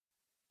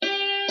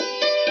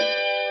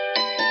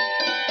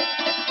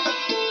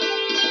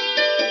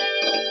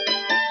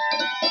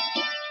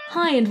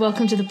Hi and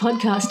welcome to the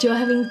podcast. You're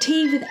having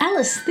tea with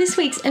Alice. This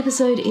week's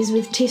episode is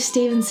with Tiff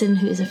Stevenson,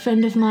 who is a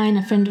friend of mine,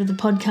 a friend of the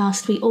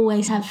podcast. We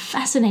always have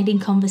fascinating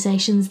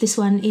conversations. This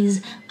one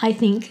is, I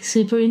think,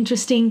 super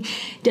interesting,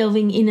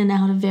 delving in and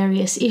out of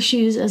various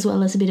issues, as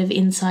well as a bit of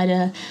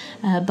insider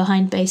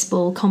behind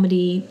baseball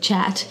comedy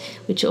chat,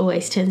 which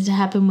always tends to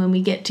happen when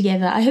we get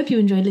together. I hope you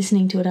enjoyed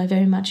listening to it. I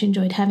very much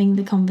enjoyed having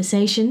the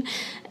conversation.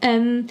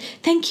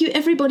 Thank you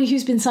everybody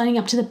who's been signing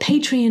up to the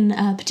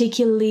Patreon,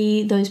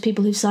 particularly those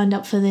people who've signed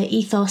up for the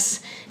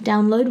Ethos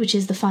download, which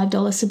is the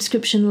 $5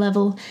 subscription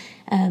level.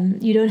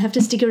 You don't have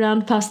to stick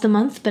around past the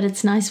month, but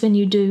it's nice when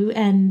you do,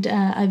 and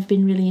I've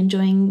been really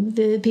enjoying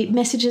the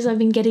messages I've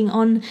been getting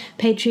on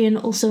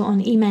Patreon, also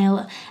on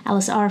email,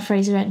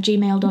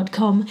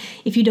 alicerfraser@gmail.com.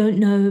 If you don't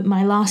know,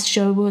 my last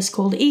show was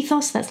called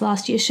Ethos. That's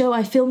last year's show.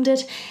 I filmed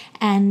it,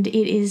 and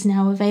it is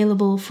now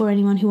available for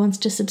anyone who wants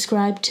to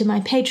subscribe to my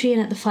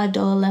Patreon at the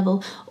 $5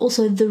 level.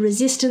 Also, The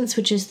Resistance,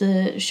 which is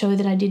the show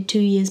that I did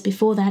 2 years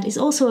before that, is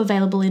also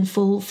available in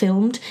full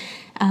filmed.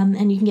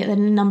 And you can get that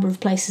in a number of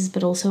places,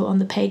 but also on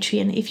the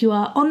Patreon. If you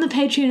are on the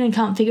Patreon and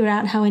can't figure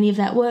out how any of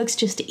that works,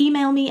 just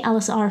email me,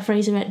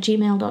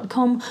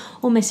 alicerfraser@gmail.com,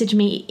 or message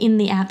me in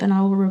the app and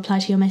I will reply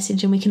to your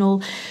message and we can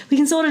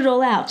sort it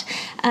all out.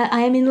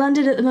 I am in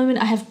London at the moment.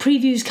 I have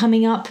previews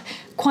coming up,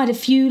 quite a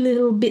few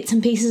little bits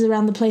and pieces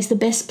around the place. The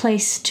best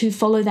place to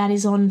follow that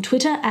is on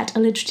Twitter,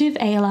 @alliterative,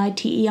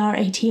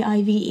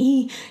 ALITERATIVE,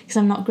 because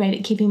I'm not great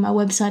at keeping my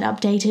website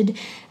updated.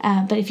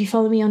 But if you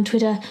follow me on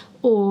Twitter,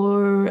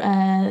 or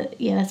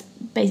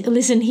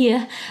listen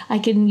here, I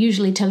can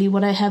usually tell you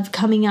what I have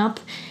coming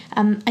up.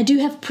 I do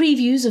have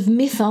previews of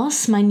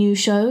Mythos, my new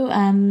show.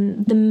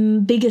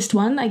 The biggest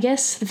one, I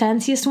guess, the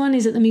fanciest one,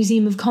 is at the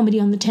Museum of Comedy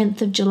on the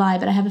 10th of July,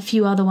 but I have a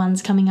few other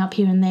ones coming up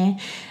here and there.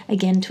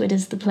 Again,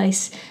 Twitter's the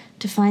place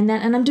to find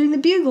that. And I'm doing the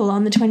Bugle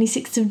on the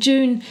 22nd of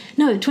June.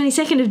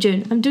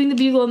 I'm doing the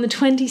Bugle on the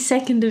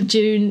 22nd of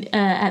June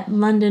at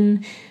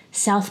London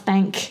South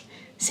Bank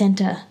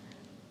Centre,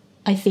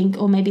 I think,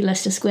 or maybe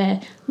Leicester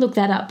Square. Look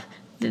that up.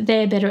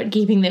 They're better at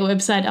keeping their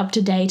website up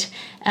to date.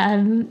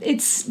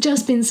 It's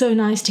just been so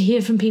nice to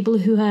hear from people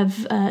who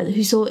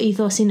saw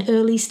Ethos in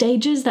early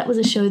stages. That was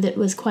a show that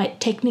was quite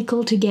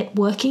technical to get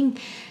working,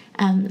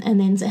 and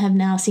then have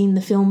now seen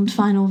the filmed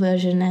final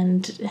version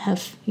and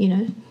have,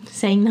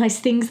 saying nice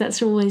things.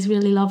 That's always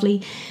really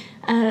lovely.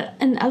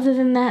 And other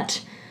than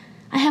that,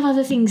 I have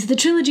other things. The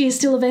trilogy is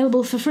still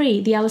available for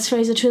free. The Alice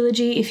Fraser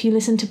trilogy, if you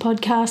listen to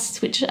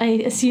podcasts, which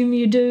I assume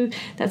you do,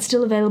 that's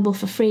still available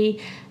for free.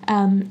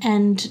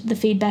 And the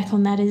feedback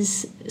on that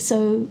is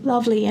so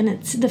lovely. And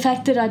it's the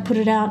fact that I put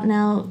it out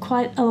now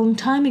quite a long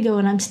time ago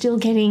and I'm still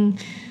getting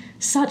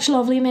such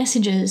lovely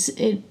messages.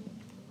 It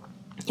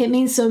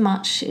means so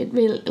much. It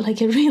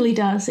really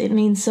does. It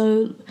means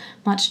so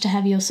much to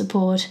have your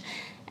support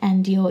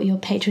and your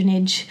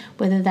patronage,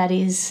 whether that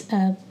is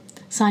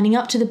signing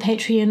up to the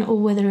Patreon or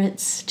whether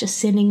it's just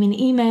sending me an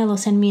email or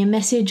sending me a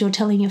message or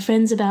telling your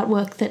friends about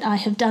work that I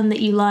have done that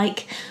you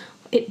like.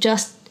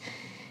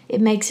 It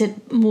makes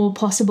it more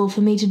possible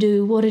for me to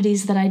do what it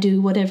is that I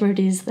do, whatever it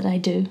is that I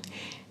do.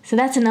 So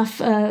that's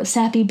enough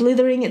sappy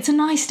blithering. It's a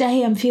nice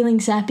day. I'm feeling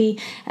sappy.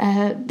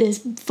 There's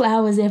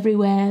flowers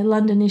everywhere.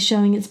 London is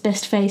showing its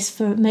best face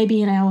for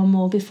maybe an hour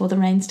more before the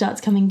rain starts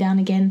coming down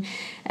again.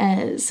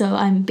 So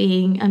I'm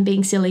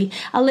being silly.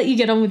 I'll let you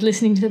get on with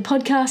listening to the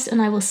podcast,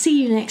 and I will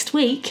see you next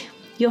week.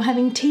 You're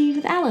having tea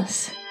with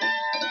Alice.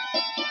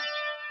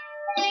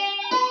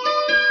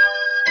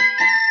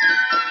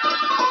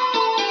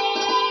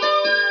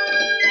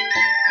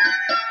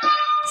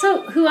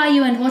 So, who are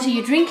you and what are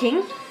you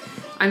drinking?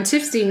 I'm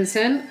Tiff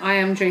Stevenson. I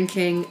am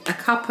drinking a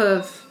cup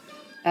of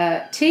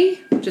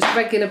tea, just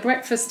regular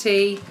breakfast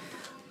tea,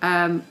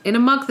 in a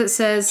mug that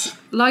says,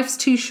 "Life's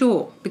too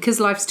short," because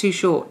life's too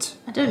short.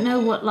 I don't know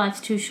what life's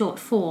too short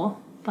for,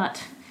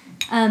 but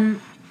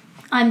I'm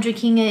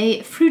drinking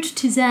a fruit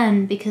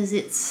tisane because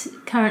it's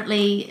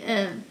currently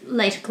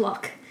late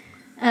o'clock.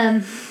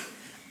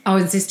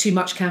 Is this too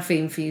much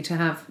caffeine for you to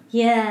have?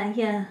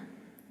 Yeah.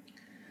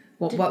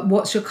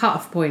 What's your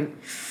cut-off point?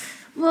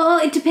 Well,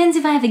 it depends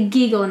if I have a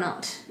gig or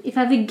not. If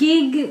I have a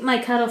gig, my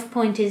cut-off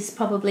point is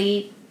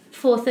probably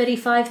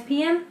 4:35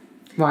 p.m.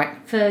 Right.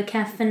 For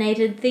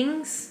caffeinated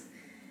things.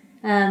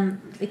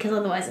 Because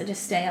otherwise I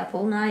just stay up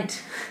all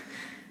night.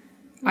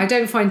 I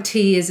don't find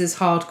tea is as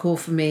hardcore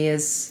for me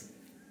as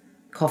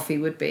coffee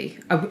would be.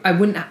 I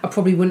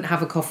probably wouldn't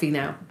have a coffee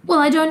now. Well,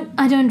 I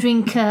don't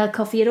drink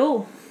coffee at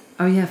all.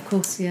 Oh yeah, of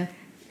course, yeah.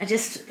 I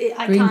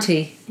green can't.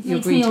 Tea. It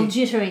makes me all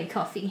jittery,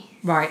 coffee.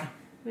 Right.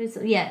 Whereas,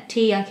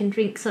 tea I can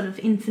drink sort of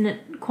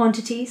infinite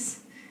quantities.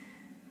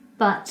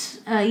 But,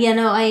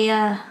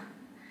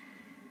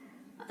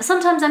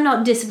 sometimes I'm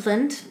not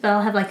disciplined, but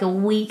I'll have like a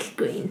weak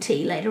green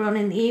tea later on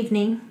in the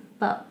evening.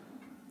 But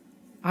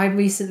I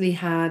recently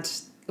had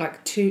my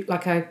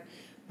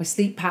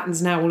sleep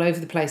pattern's now all over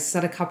the place.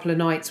 I had a couple of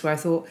nights where I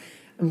thought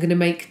I'm going to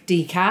make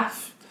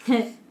decaf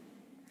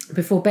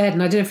before bed,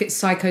 and I don't know if it's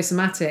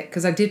psychosomatic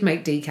because I did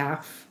make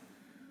decaf,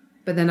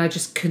 but then I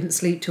just couldn't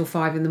sleep till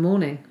 5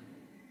 a.m.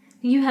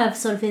 You have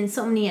sort of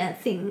insomnia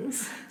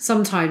things.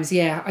 Sometimes,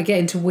 yeah, I get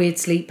into weird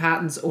sleep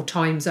patterns or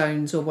time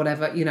zones or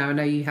whatever. You know, I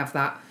know you have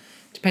that,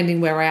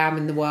 depending where I am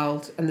in the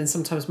world. And then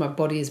sometimes my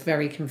body is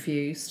very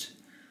confused.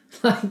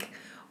 Like,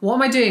 what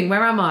am I doing?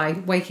 Where am I?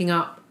 Waking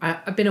up.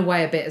 I've been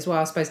away a bit as well,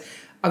 I suppose.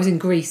 I was in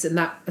Greece, and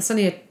that's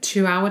only a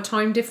 2-hour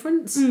time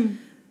difference. And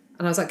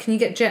I was like, can you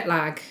get jet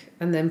lag?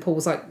 And then Paul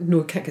was like,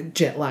 no, I can't get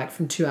jet lag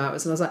from 2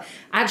 hours. And I was like,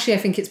 actually, I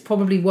think it's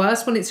probably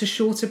worse when it's a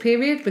shorter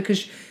period,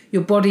 because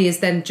your body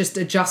is then just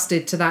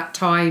adjusted to that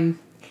time.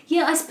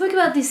 Yeah, I spoke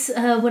about this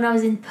when I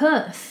was in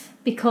Perth,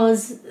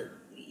 because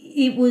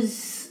it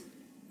was...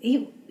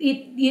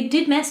 It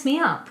did mess me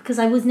up, because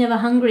I was never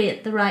hungry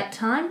at the right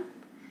time.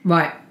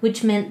 Right.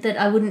 Which meant that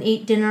I wouldn't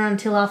eat dinner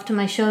until after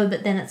my show,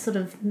 but then it's sort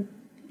of...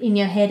 in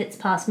your head, it's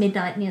past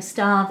midnight and you're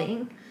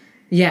starving.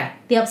 Yeah.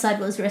 The upside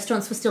was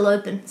restaurants were still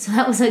open, so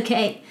that was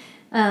okay.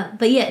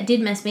 But yeah, it did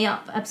mess me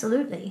up,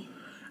 absolutely.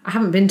 I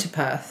haven't been to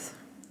Perth.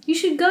 You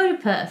should go to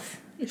Perth.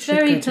 It's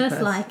very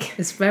Perth-like.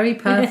 It's very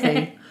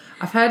Perthy.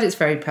 I've heard it's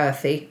very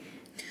Perthy.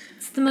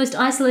 It's the most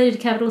isolated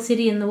capital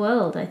city in the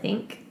world, I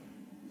think.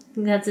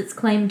 That's its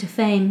claim to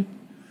fame.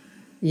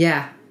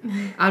 Yeah.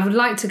 I would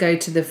like to go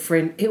to the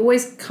Fringe. It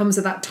always comes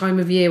at that time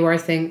of year where I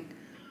think,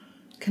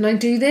 can I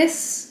do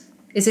this?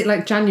 Is it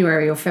like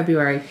January or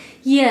February?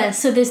 Yeah,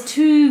 so there's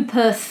 2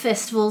 Perth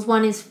festivals.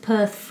 One is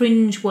Perth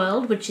Fringe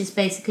World, which is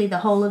basically the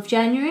whole of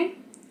January.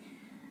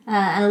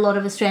 And a lot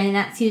of Australian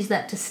acts use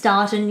that to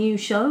start a new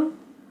show.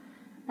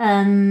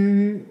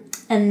 And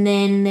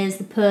then there's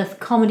the Perth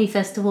Comedy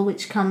Festival,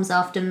 which comes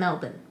after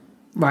Melbourne.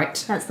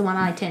 Right. That's the one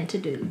I tend to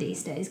do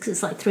these days, because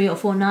it's like 3 or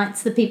 4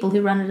 nights. The people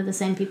who run it are the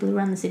same people who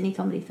run the Sydney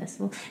Comedy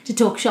Festival, to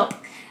talk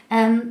shop.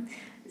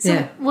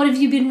 What have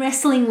you been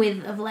wrestling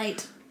with of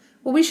late?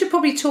 Well, we should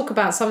probably talk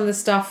about some of the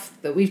stuff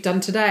that we've done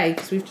today,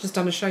 because we've just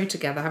done a show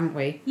together, haven't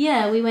we?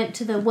 Yeah, we went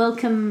to the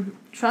Wellcome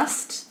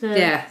Trust.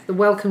 The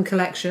Wellcome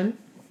Collection.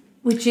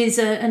 Which is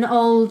an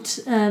old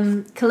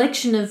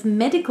collection of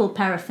medical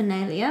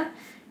paraphernalia.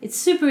 It's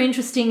super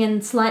interesting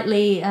and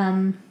slightly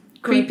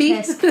creepy.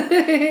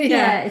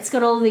 Yeah, it's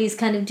got all these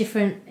kind of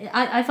different...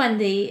 I find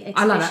the exhibition...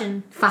 I love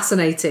it.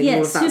 Fascinating,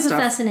 all of that super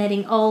stuff.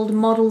 Fascinating. Old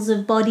models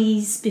of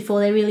bodies before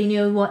they really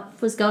knew what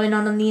was going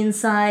on the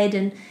inside,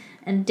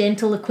 and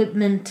dental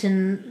equipment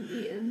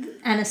and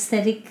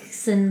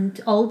anaesthetics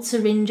and old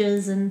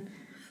syringes and...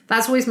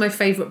 That's always my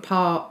favourite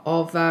part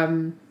of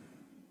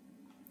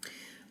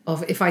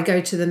if I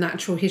go to the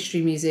Natural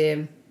History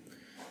Museum,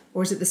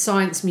 or is it the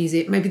Science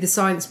Museum? Maybe the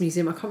Science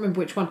Museum, I can't remember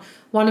which one.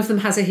 One of them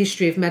has a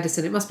history of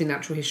medicine. It must be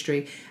natural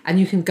history. And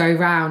you can go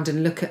round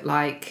and look at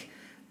like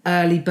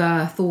early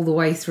birth all the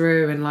way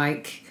through, and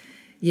like,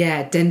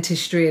 yeah,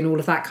 dentistry and all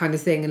of that kind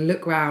of thing, and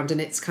look round,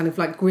 and it's kind of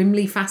like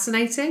grimly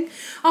fascinating.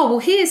 Oh, well,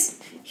 here's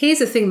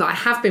a thing that I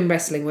have been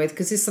wrestling with,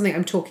 because it's something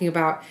I'm talking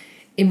about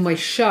in my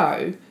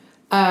show.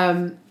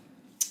 The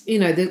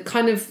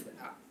kind of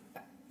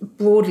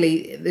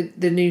broadly,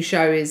 the new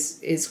show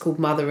is called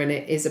Mother, and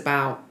it is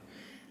about,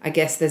 I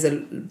guess there's a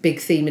big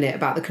theme in it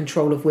about the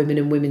control of women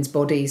and women's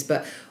bodies,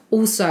 but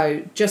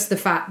also just the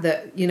fact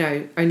that,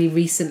 only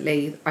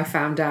recently I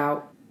found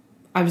out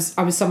I was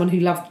someone who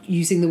loved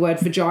using the word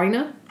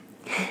vagina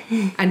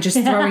and just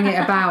throwing it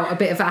about, a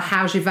bit of a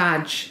how's your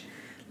vag,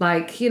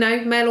 like,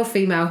 male or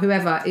female,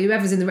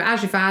 whoever's in the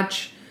how's your vag,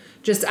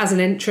 just as an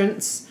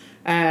entrance.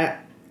 Well,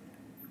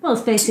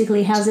 it's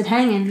basically how's it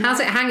hanging? How's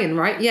it hanging,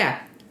 right?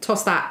 Yeah.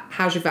 Toss that,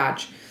 how's your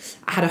vag?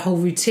 I had a whole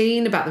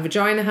routine about the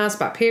vagina house,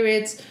 about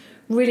periods.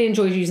 Really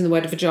enjoyed using the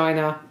word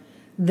vagina.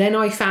 Then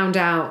I found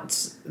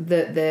out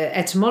that the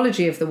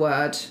etymology of the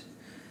word,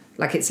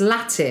 like it's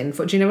Latin.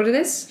 Do you know what it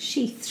is?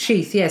 Sheath.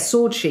 Sheath, yeah,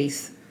 sword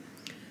sheath.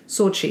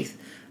 Sword sheath.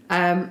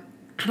 And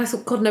I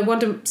thought, God, no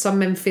wonder some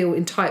men feel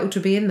entitled to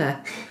be in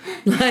there.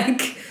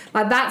 like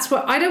that's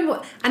what I don't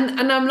want.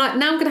 And I'm like,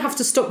 now I'm going to have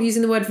to stop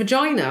using the word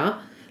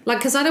vagina, like,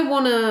 because I don't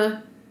want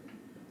to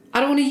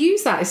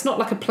use that. It's not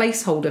like a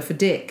placeholder for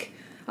dick.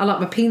 I like,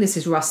 my penis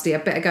is rusty. I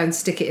better go and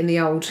stick it in the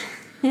old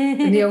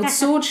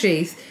sword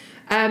sheath.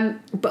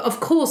 But of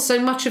course, so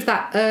much of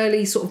that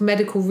early sort of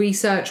medical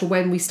research, or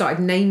when we started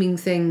naming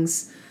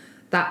things,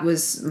 that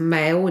was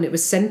male, and it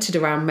was centred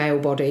around male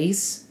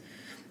bodies.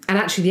 And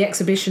actually the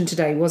exhibition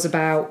today was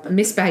about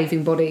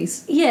misbehaving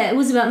bodies. Yeah, it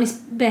was about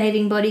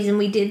misbehaving bodies, and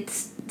we did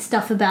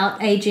stuff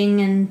about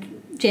ageing and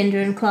gender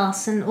and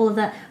class and all of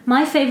that.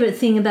 My favourite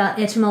thing about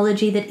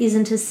etymology that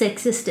isn't as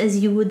sexist as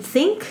you would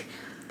think,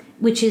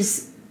 which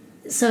is,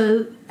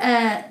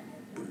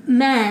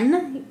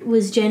 man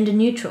was gender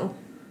neutral.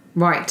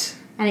 Right.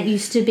 And it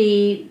used to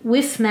be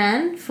with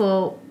man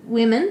for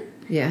women.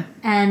 Yeah.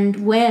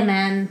 And where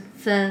man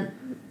for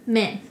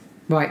men.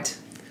 Right.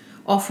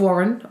 Off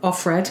Warren,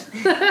 off Fred.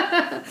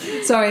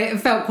 Sorry, it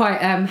felt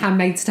quite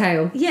Handmaid's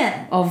Tale.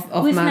 Yeah. Of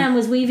with man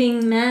was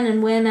weaving man,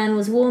 and where man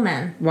was war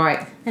man.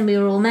 Right. And we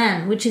were all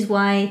man, which is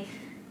why,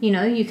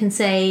 you can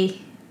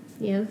say,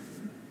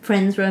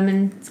 friends,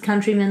 Romans,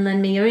 countrymen,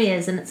 lend me your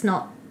ears, and it's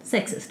not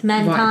sexist.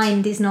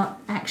 Mankind is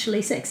not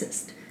actually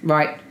sexist.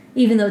 Right.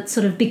 Even though it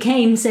sort of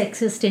became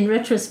sexist in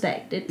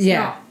retrospect, it's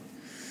not.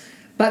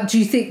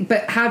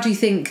 But how do you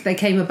think they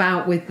came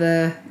about with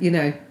the,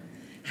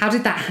 how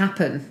did that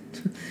happen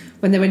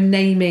when they were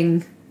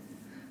naming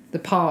the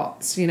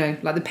parts,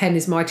 like the pen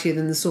is mightier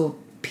than the sword.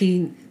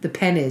 The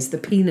penis The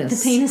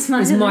penis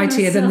is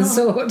mightier than the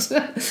sword.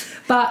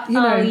 But,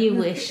 Oh, you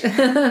wish.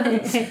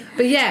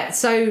 But yeah,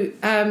 so...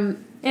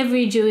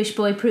 Every Jewish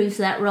boy proves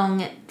that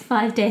wrong at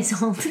 5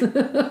 days old.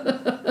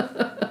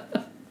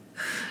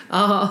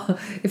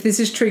 If this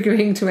is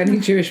triggering to any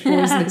Jewish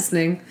boys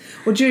listening,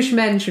 or Jewish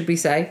men, should we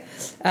say.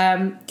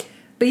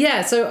 But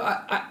yeah, so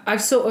I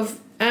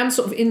am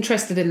sort of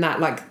interested in that,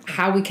 like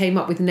how we came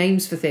up with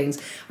names for things.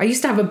 I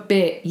used to have a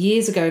bit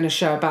years ago in a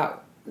show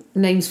about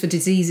names for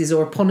diseases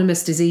or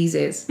eponymous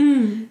diseases.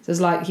 So it's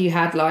like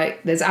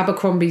there's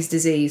Abercrombie's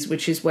disease,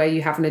 which is where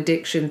you have an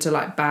addiction to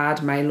like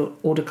bad mail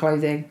order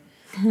clothing.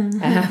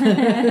 And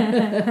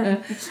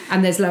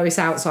there's Lois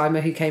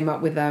Alzheimer, who came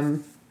up with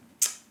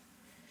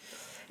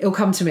it'll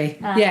come to me.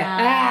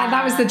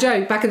 That was the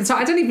joke back at the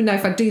time. I don't even know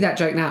if I'd do that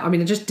joke now. I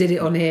mean, I just did it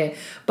on here.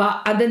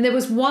 And then there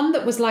was one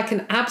that was like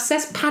an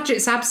abscess,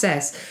 Paget's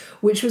abscess,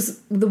 which was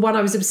the one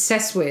I was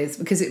obsessed with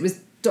because it was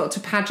Dr.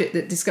 Paget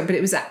that discovered, but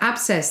it was an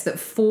abscess that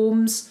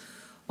forms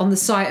on the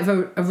site of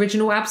an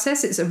original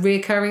abscess. It's a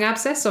reoccurring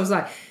abscess. So I was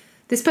like,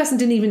 this person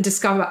didn't even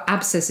discover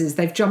abscesses.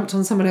 They've jumped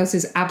on someone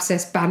else's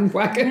abscess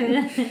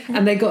bandwagon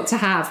and they got to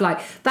have,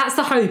 that's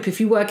the hope if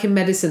you work in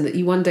medicine, that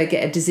you one day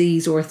get a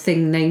disease or a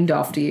thing named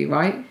after you,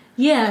 right?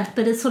 Yeah,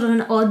 but it's sort of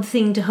an odd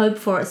thing to hope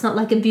for. It's not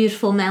like a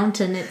beautiful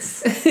mountain.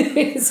 It's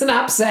it's an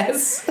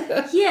abscess.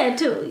 Yeah,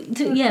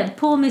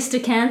 poor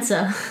Mr.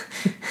 Cancer.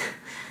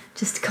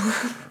 Just call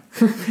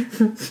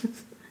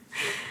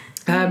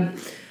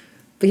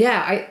But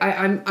yeah,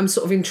 I'm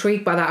sort of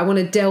intrigued by that. I want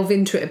to delve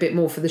into it a bit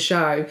more for the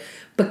show,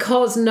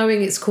 because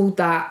knowing it's called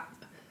that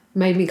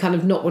made me kind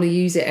of not want to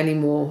use it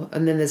anymore.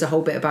 And then there's a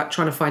whole bit about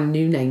trying to find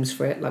new names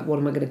for it, like what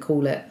am I going to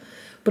call it?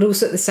 But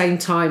also at the same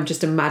time,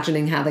 just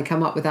imagining how they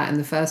come up with that in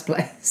the first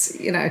place,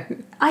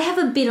 I have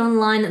a bit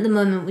online at the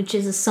moment, which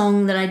is a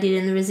song that I did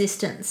in The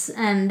Resistance,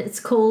 and it's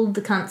called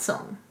The Cunt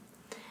Song.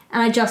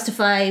 And I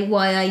justify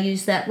why I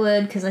use that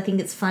word because I think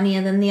it's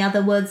funnier than the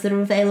other words that are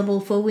available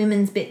for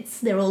women's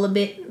bits. They're all a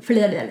bit...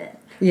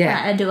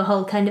 Yeah. I do a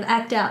whole kind of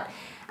act out.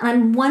 And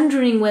I'm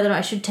wondering whether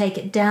I should take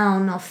it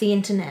down off the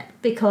internet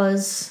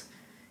because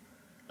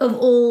of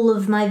all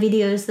of my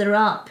videos that are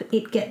up,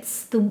 it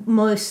gets the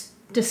most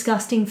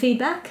disgusting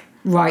feedback.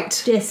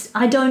 Right.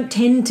 I don't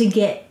tend to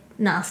get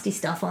nasty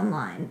stuff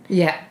online.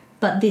 Yeah.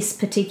 But this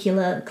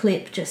particular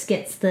clip just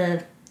gets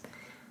the...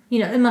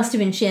 it must have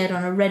been shared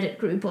on a Reddit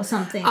group or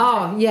something.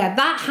 Oh, yeah,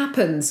 that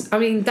happens. I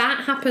mean,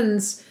 that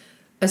happens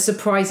a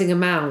surprising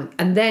amount.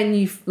 And then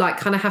you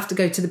kind of have to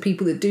go to the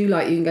people that do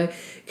like you and go,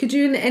 could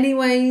you in any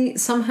way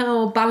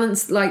somehow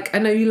balance, I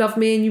know you love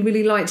me and you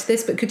really liked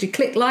this, but could you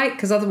click like?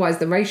 Because otherwise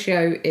the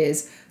ratio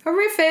is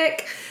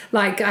horrific.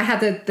 I had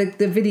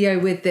the video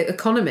with The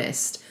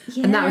Economist,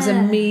 and that was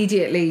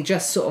immediately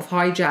just sort of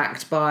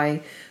hijacked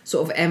by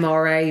sort of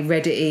MRA,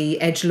 Reddit-y,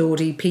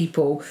 edgelordy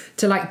people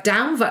to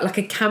downvote,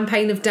 a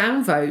campaign of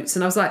downvotes.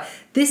 And I was like,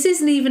 this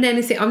isn't even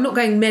anything. I'm not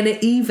going men are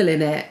evil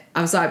in it.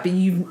 I was like, but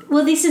you...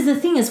 Well, this is the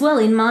thing as well.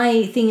 In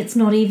my thing, it's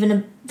not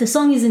even... the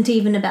song isn't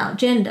even about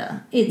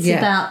gender. It's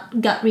about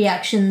gut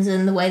reactions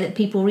and the way that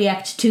people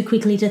react too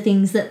quickly to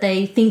things that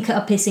they think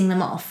are pissing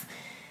them off.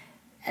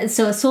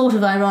 So it's sort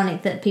of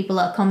ironic that people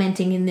are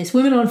commenting in this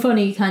women aren't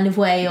funny kind of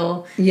way,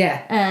 or...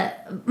 Yeah.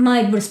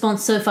 My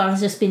response so far has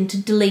just been to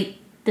delete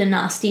the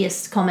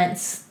nastiest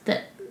comments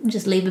that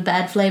just leave a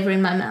bad flavour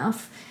in my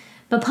mouth.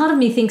 But part of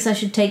me thinks I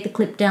should take the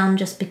clip down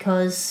just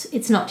because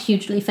it's not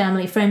hugely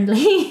family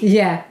friendly.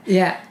 Yeah.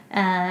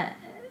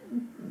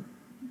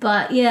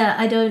 But yeah,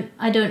 I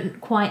don't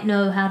quite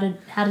know how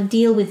to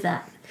deal with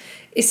that.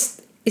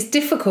 It's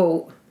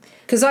difficult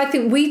because I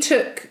think we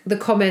took the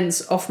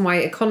comments off my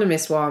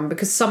Economist one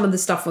because some of the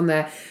stuff on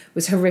there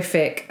was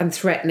horrific and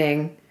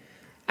threatening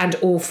and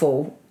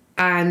awful,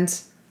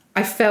 and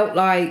I felt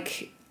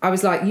like I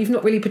was like, you've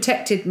not really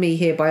protected me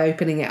here by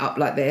opening it up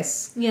like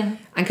this. Yeah.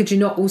 And could you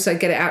not also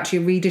get it out to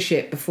your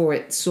readership before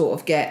it sort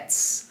of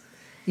gets,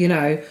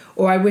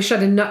 or I wish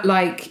I'd not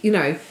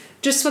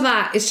just for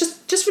that, it's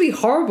just really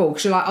horrible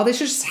because you're like, oh,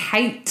 this is just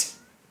hate,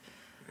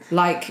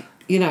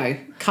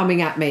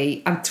 coming at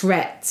me and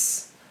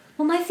threats.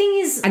 Well, my thing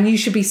is... And you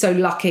should be so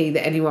lucky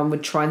that anyone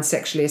would try and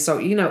sexually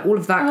assault you, all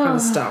of that kind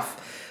of stuff,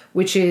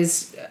 which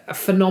is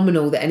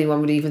phenomenal that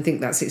anyone would even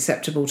think that's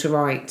acceptable to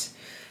write.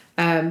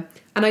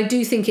 And I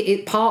do think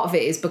it part of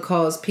it is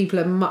because people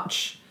are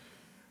much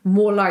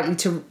more likely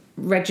to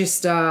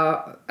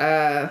register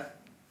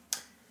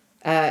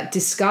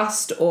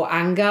disgust or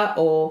anger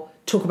or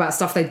talk about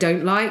stuff they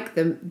don't like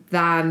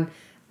than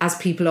as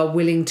people are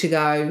willing to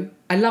go,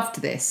 I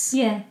loved this.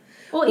 Yeah.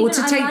 Or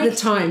to take the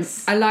time.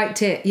 I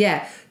liked it,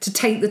 yeah. To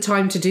take the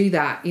time to do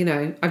that,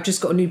 I've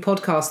just got a new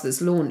podcast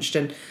that's launched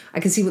and I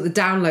can see what the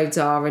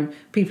downloads are, and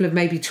people have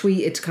maybe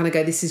tweeted to kind of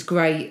go, this is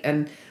great,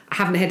 and I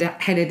haven't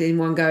had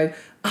anyone go,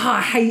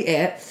 I hate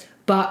it.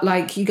 But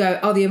you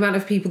go, the amount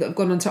of people that have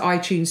gone onto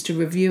iTunes to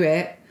review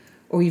it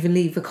or even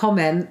leave a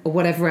comment or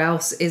whatever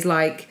else is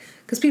like,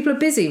 because people are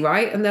busy,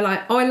 right? And they're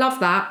like, oh, I love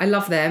that. I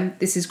love them.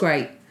 This is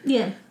great.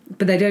 Yeah.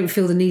 But they don't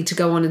feel the need to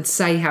go on and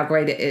say how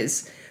great it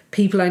is.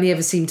 People only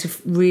ever seem to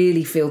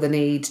really feel the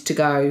need to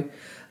go,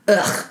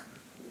 ugh.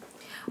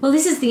 Well,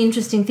 this is the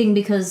interesting thing,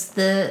 because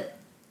the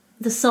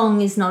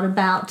song is not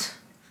about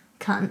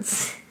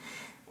cunts,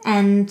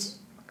 and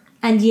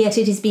yet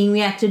it is being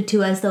reacted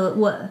to as though it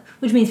were,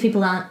 which means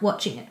people aren't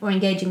watching it or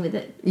engaging with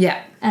it.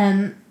 Yeah.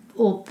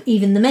 Or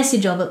even the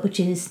message of it, which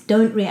is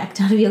don't react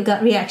out of your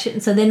gut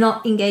reaction. So they're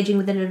not engaging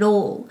with it at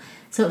all.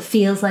 So it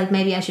feels like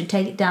maybe I should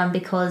take it down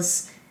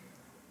because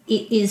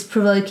it is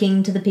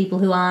provoking to the people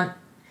who aren't.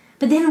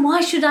 But then why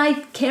should I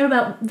care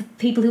about the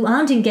people who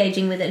aren't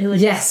engaging with it, who are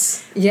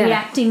just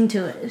reacting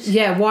to it?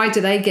 Yeah, why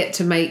do they get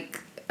to make,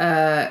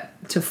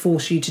 to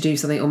force you to do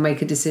something or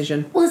make a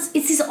decision? Well,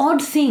 it's this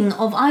odd thing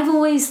of, I've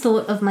always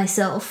thought of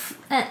myself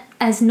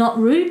as not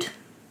rude.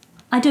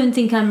 I don't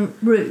think I'm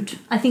rude.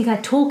 I think I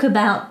talk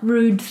about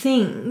rude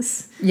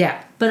things.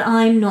 Yeah. But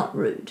I'm not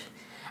rude.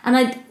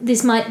 And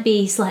this might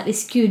be slightly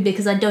skewed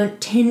because I don't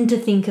tend to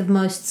think of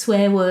most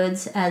swear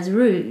words as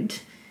rude.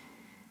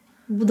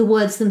 The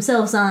words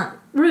themselves aren't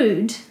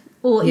rude,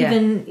 or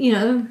even, you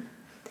know,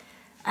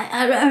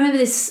 I remember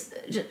this,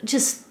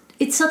 just,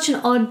 it's such an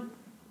odd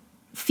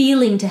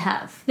feeling to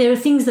have. There are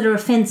things that are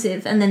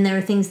offensive, and then there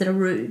are things that are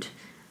rude.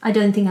 I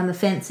don't think I'm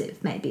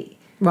offensive, maybe.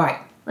 Right.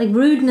 Like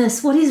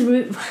rudeness, what is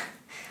rude?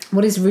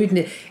 What is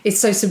rudeness? It's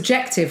so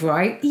subjective,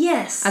 right?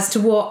 Yes. As to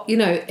what, you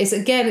know,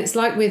 it's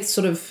like with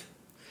sort of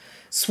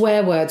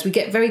swear words. We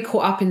get very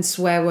caught up in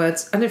swear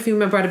words. I don't know if you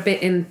remember, I had a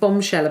bit in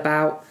Bombshell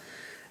about,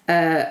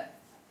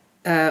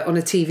 on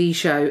a TV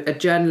show, a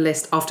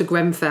journalist after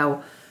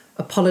Grenfell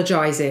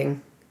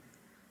apologising.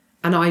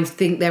 And I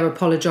think they're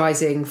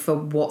apologising for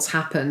what's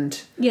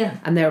happened. Yeah.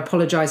 And they're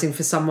apologising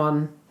for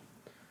someone,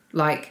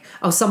 like,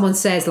 someone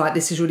says, like,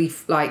 this is really,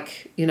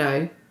 like, you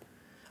know,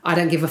 I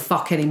don't give a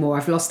fuck anymore.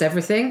 I've lost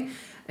everything.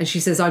 And she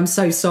says, I'm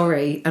so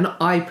sorry. And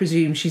I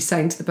presume she's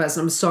saying to the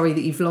person, I'm sorry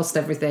that you've lost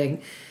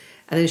everything.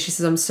 And then she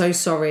says, I'm so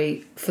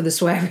sorry for the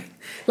swearing.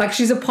 Like,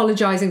 she's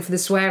apologising for the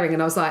swearing.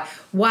 And I was like,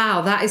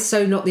 wow, that is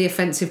so not the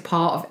offensive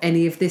part of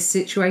any of this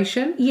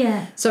situation.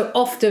 Yeah. So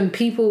often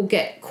people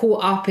get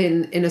caught up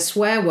in a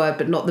swear word,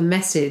 but not the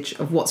message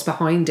of what's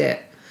behind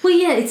it. Well,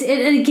 yeah,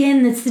 and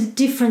again, that's the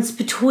difference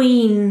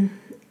between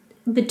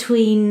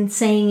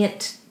saying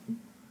it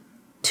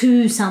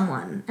to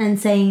someone and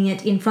saying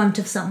it in front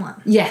of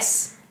someone.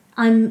 Yes.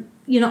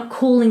 You're not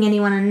calling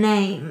anyone a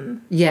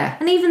name. Yeah.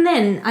 And even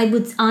then, I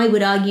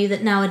would argue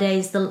that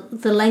nowadays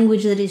the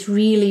language that is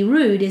really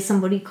rude is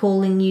somebody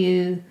calling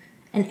you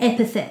an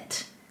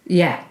epithet.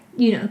 Yeah.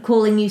 You know,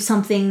 calling you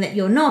something that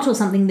you're not, or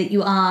something that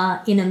you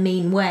are in a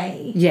mean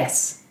way.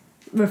 Yes.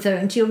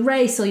 Referring to your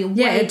race or your weight.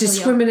 Yeah, a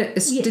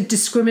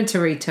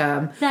discriminatory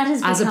term. That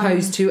has as become,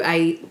 opposed to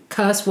a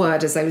curse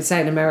word, as they would say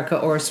in America,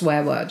 or a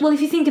swear word. Well,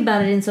 if you think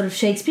about it in sort of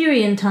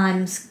Shakespearean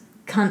times,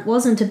 cunt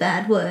wasn't a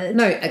bad word.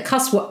 No, a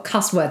cuss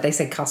word. They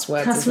say cuss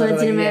words. Cuss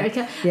words in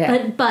America.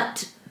 Yeah.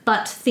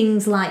 But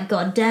things like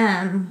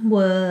goddamn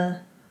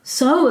were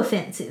so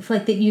offensive,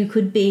 like that you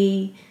could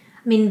be.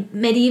 I mean,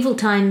 medieval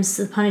times,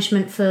 the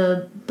punishment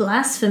for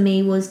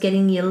blasphemy was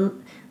getting your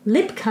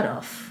lip cut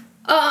off.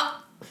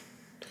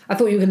 I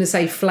thought you were going to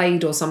say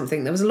flayed or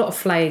something. There was a lot of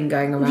flaying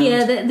going around.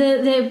 Yeah,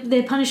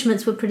 their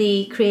punishments were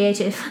pretty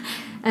creative.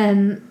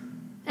 And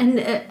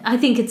I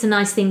think it's a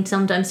nice thing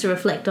sometimes to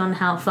reflect on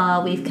how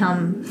far we've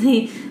come.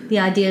 The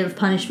idea of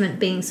punishment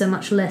being so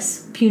much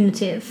less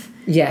punitive.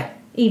 Yeah.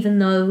 Even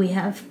though we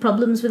have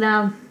problems with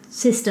our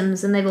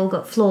systems and they've all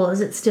got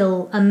flaws, it's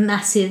still a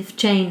massive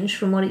change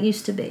from what it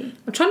used to be.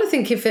 I'm trying to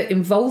think if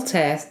in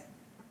Voltaire...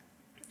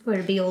 Where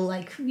it'd be all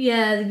like,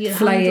 you're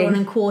flaying. drawn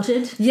and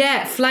quartered.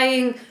 Yeah,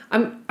 flaying.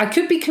 I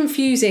could be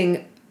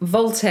confusing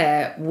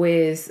Voltaire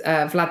with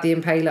Vlad the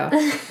Impaler.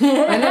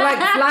 I know,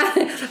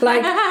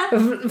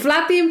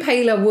 Vlad the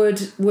Impaler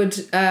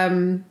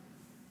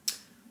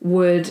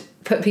would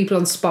put people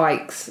on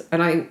spikes,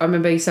 and I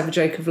remember he used to have a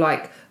joke of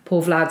like,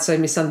 poor Vlad, so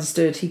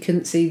misunderstood, he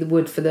couldn't see the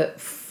wood for the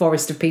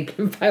forest of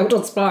people impaled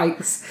on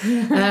spikes.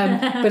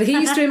 But he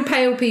used to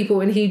impale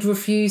people, and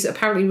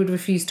apparently would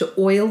refuse to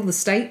oil the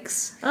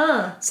stakes.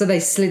 Oh. So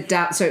they slid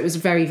down, so it was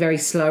very, very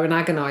slow and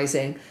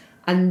agonising.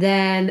 And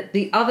then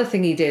the other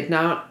thing he did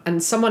now,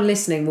 and someone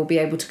listening will be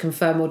able to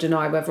confirm or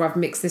deny whether I've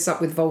mixed this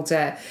up with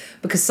Voltaire,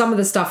 because some of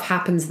the stuff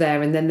happens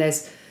there, and then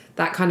there's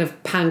that kind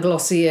of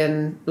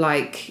Panglossian,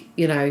 like,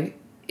 you know,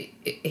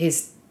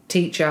 his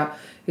teacher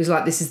who's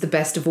like, this is the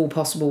best of all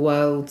possible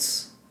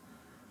worlds,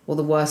 or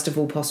the worst of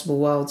all possible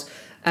worlds.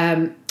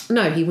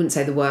 No, he wouldn't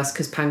say the worst,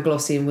 because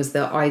Panglossian was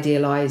the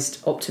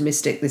idealised,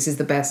 optimistic, this is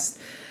the best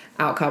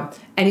outcome.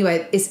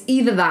 Anyway, it's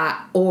either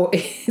that or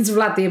it's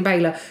Vlad the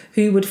Impaler,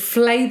 who would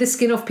flay the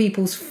skin off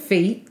people's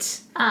feet,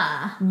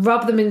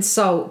 rub them in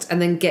salt,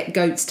 and then get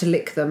goats to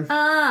lick them.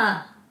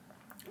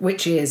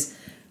 Which is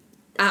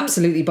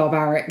absolutely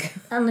barbaric.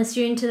 Unless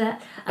you're into that.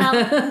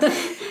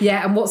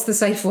 Yeah, and what's the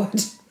safe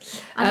word?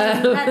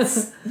 I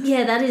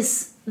mean, that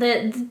is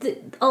the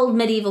old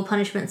medieval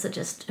punishments are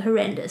just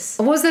horrendous.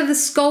 Was there the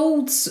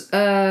Scold's...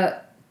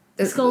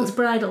 Scold's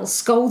bridle.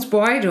 Scold's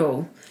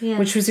bridle, Yeah.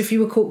 which was if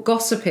you were caught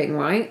gossiping,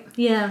 right?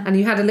 Yeah. And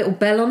you had a little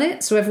bell on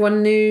it, so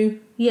everyone knew...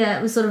 Yeah,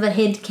 it was sort of a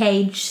head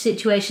cage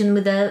situation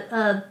with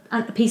a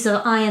piece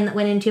of iron that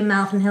went into your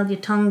mouth and held your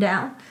tongue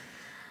down.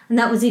 And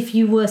that was if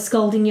you were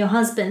scolding your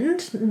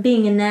husband.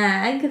 Being a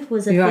nag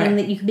was a Right. thing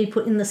that you could be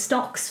put in the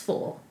stocks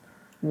for.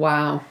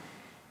 Wow.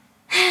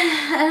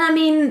 And I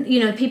mean, you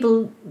know,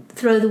 people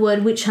throw the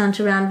word witch hunt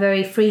around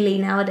very freely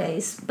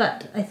nowadays,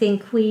 but I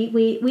think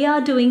we are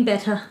doing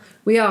better.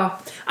 We are.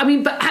 I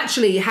mean, but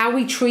actually, how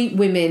we treat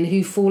women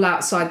who fall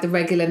outside the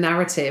regular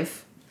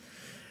narrative,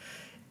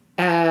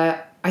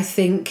 I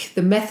think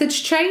the methods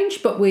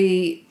change, but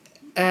we...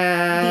 The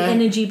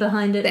energy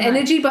behind it. The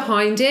energy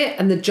behind it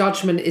and the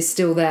judgment is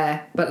still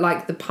there, but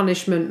like the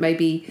punishment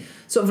maybe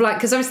sort of like,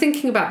 because I was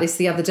thinking about this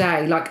the other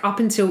day, like up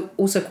until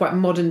also quite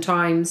modern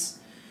times,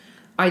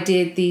 I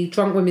did the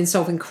Drunk Women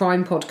Solving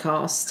Crime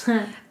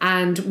podcast,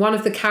 and one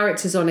of the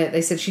characters on it,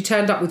 they said she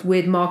turned up with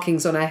weird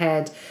markings on her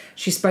head,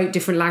 she spoke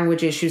different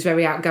languages, she was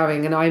very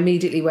outgoing, and I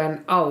immediately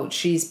went, oh,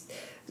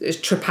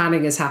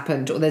 trepanning has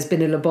happened, or there's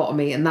been a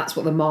lobotomy, and that's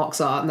what the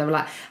marks are. And they were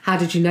like, how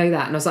did you know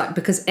that? And I was like,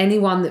 because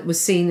anyone that was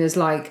seen as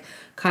like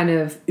kind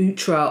of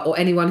ultra, or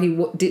anyone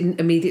who didn't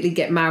immediately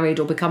get married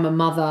or become a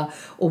mother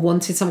or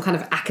wanted some kind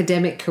of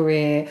academic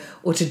career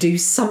or to do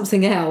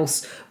something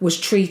else, was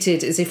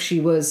treated as if she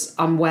was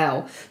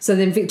unwell. So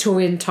then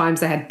Victorian times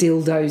they had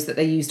dildos that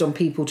they used on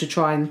people to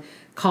try and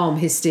calm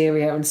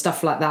hysteria and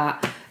stuff like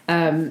that.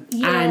 And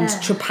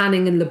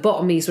trepanning and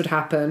lobotomies would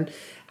happen.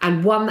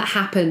 And one that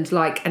happened,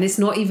 like, and it's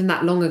not even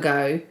that long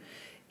ago,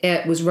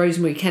 it was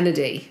Rosemary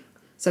Kennedy.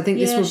 So I think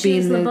this would be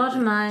in the...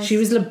 lobotomized. She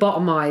was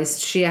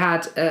lobotomized. She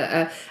had,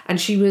 and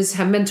she was,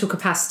 her mental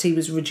capacity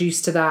was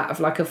reduced to that of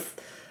like a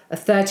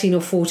 13 or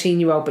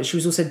 14-year-old, but she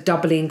was also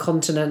doubly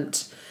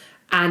incontinent.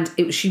 And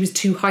she was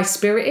too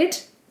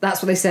high-spirited.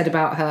 That's what they said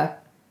about her.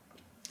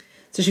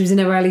 So she was in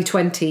her early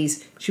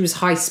 20s. She was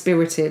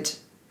high-spirited.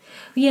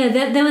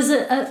 Yeah, there was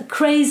a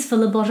craze for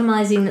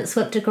lobotomizing that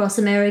swept across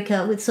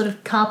America with sort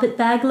of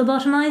carpetbag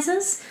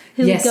lobotomizers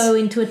who would go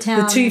into a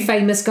town. The two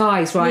famous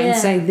guys, right,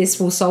 and say, this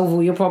will solve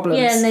all your problems.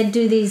 Yeah, and they'd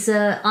do these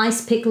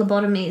ice pick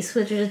lobotomies,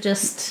 which are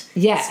just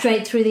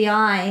straight through the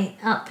eye,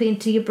 up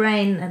into your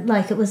brain,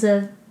 like it was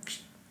a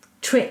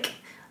trick.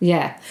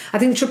 Yeah. I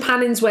think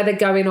trepanning's where they're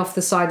going off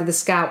the side of the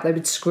scalp. They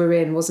would screw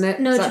in, wasn't it?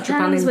 No,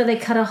 trepanning's where they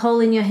cut a hole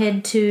in your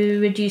head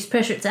to reduce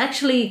pressure. It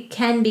actually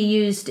can be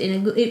used in a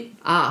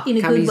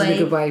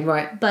good way,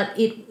 right. But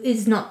it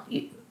is not,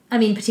 I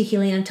mean,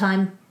 particularly in a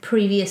time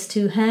previous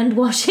to hand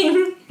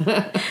washing,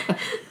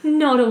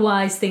 not a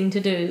wise thing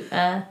to do.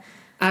 Right,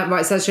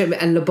 so that's true.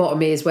 And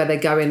lobotomy is where they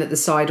go in at the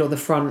side or the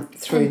front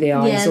through the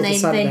eyes or the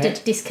side of the head.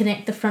 They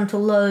disconnect the frontal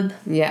lobe.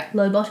 Yeah.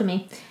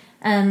 Lobotomy.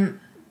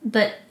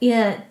 But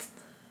yeah...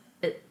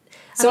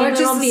 So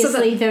we're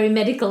obviously very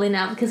medical in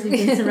now because we've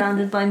been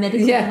surrounded by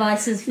medical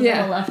devices for the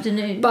whole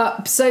afternoon.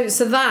 But so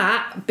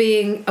that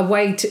being a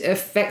way to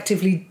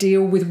effectively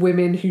deal with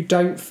women who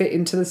don't fit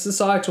into the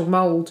societal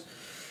mould.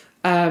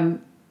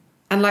 And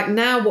like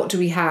now what do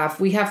we have?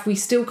 We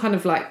still kind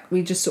of like,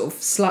 we just sort of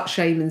slut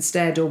shame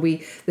instead, or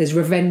there's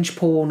revenge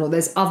porn, or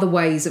there's other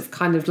ways of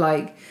kind of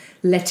like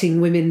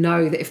letting women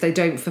know that if they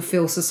don't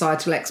fulfill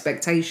societal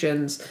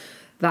expectations,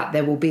 that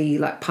there will be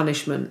like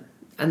punishment.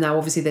 And now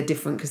obviously they're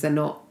different because they're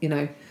not, you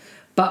know,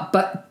 but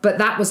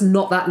that was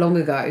not that long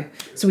ago.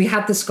 So we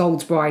had the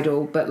Scold's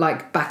bridle, but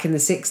like back in the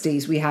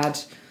 60s, we had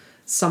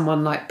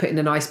someone like putting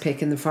an ice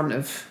pick in the front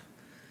of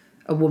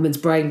a woman's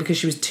brain because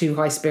she was too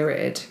high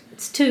spirited.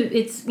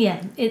 It's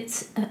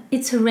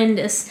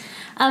horrendous.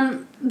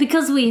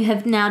 Because we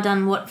have now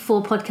done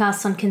 4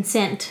 podcasts on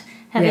consent.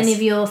 Have any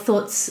of your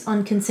thoughts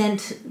on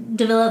consent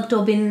developed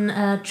or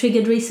been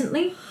triggered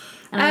recently?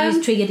 And I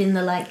use triggered in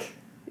the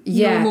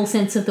normal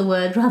sense of the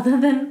word rather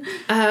than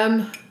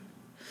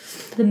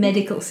the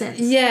medical sense.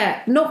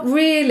 Yeah, not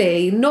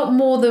really. Not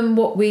more than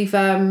what we've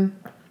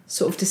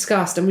sort of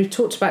discussed. And we've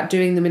talked about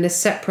doing them in a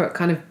separate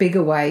kind of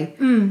bigger way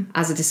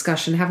as a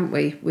discussion, haven't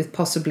we? With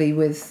possibly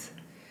with,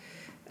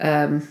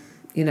 a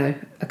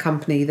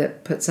company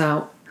that puts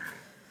out.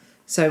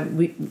 So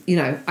we,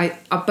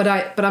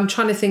 but I'm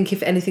trying to think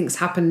if anything's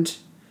happened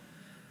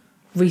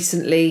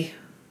recently,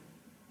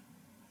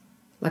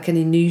 like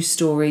any news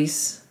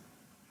stories.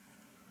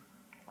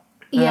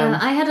 Yeah,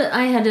 I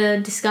had a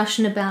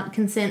discussion about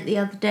consent the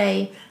other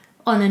day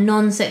on a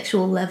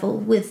non-sexual level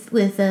with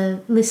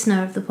a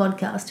listener of the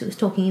podcast who was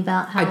talking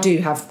about how... I do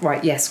have...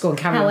 Right, yes, go on,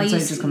 carry on.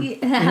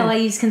 How I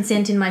use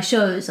consent in my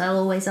shows. I'll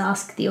always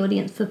ask the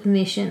audience for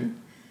permission.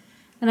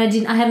 And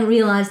I hadn't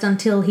realised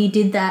until he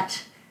did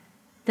that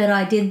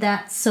I did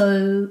that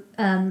so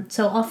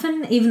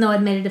often, even though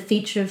I'd made it a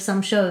feature of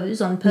some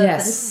shows on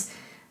purpose. Yes.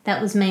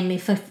 That was mainly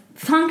for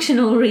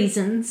functional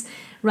reasons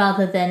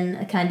rather than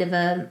a kind of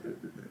a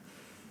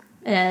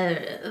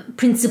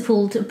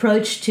principled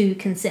approach to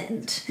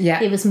consent.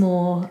 Yeah. It was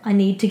more, I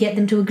need to get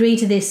them to agree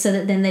to this so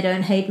that then they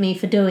don't hate me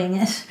for doing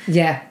it.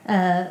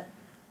 Yeah.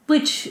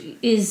 Which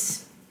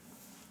is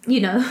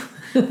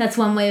that's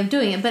one way of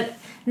doing it. But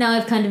now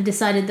I've kind of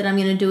decided that I'm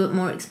going to do it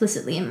more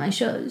explicitly in my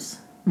shows.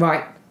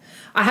 Right.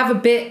 I have a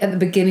bit at the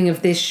beginning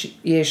of this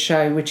year's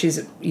show, which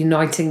is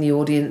uniting the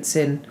audience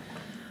in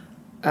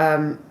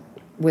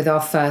with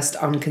our first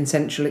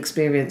unconsensual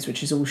experience,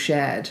 which is all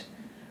shared,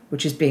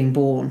 which is being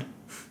born.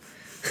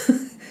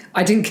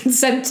 I didn't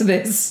consent to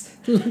this.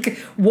 Like,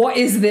 what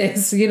is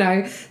this?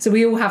 So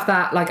we all have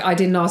that, like, I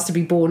didn't ask to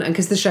be born. And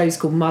because the show's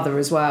called Mother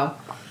as well,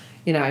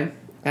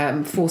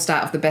 forced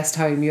out of the best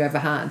home you ever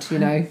had,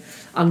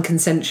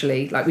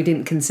 unconsensually, like we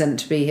didn't consent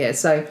to be here.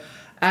 So,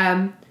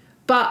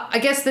 but I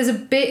guess there's a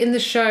bit in the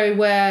show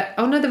where,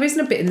 oh no, there isn't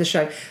a bit in the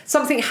show.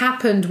 Something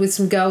happened with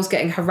some girls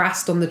getting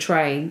harassed on the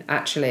train,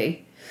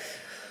 actually,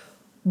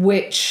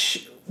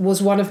 which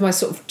was one of my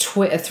sort of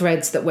Twitter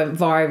threads that went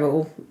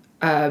viral.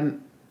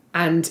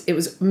 And it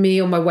was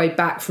me on my way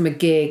back from a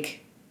gig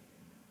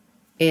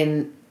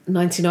in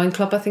 99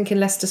 Club, I think, in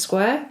Leicester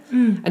Square.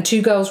 And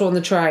two girls were on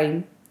the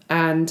train.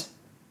 And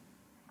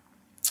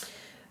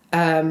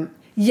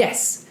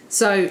yes,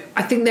 so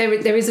I think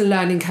there is a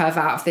learning curve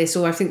out of this,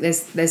 or I think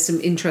there's some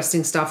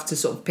interesting stuff to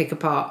sort of pick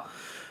apart.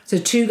 So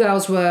two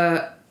girls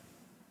were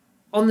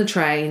on the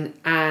train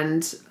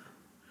and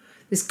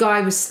this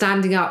guy was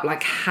standing up,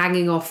 like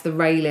hanging off the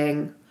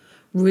railing,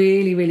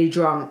 really, really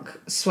drunk,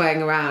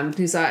 swaying around.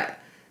 He's like,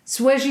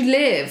 so where do you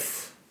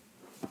live?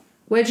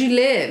 Where do you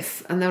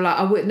live? And they were like,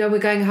 oh, no, we're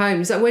going home.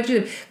 He's like, where do you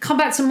live? Come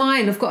back to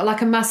mine. I've got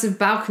like a massive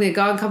balcony.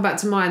 Go and come back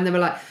to mine. And they were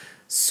like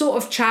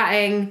sort of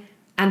chatting.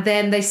 And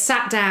then they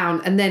sat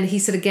down. And then he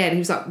said again, he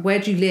was like, where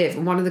do you live?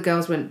 And one of the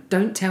girls went,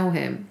 don't tell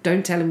him.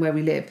 Don't tell him where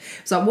we live.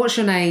 It's like, what's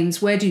your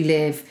names? Where do you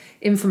live?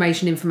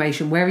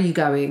 Information. Where are you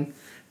going?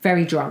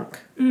 Very drunk.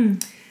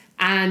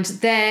 And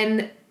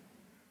then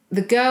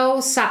the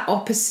girl sat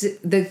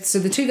opposite. So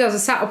the two girls are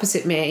sat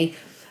opposite me.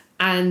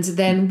 And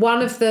then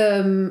one of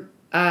them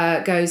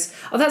goes,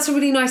 oh, that's a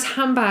really nice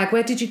handbag.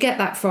 Where did you get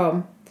that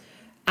from?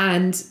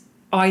 And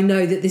I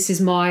know that this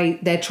is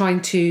they're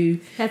trying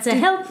to... That's a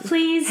help,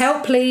 please.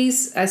 Help,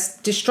 please. A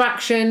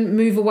distraction,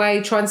 move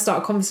away, try and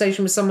start a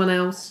conversation with someone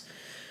else.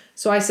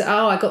 So I said,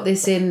 oh, I got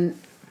this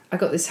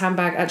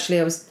handbag.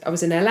 Actually, I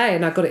was in LA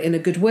and I got it in a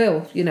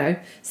Goodwill,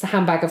 It's the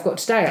handbag I've got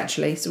today,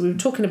 actually. So we were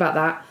talking about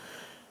that.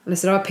 And I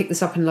said, oh, I picked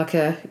this up in like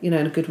in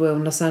a Goodwill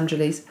in Los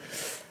Angeles.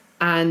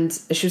 And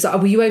she was like, oh,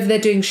 were you over there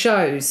doing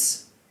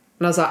shows?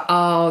 And I was like,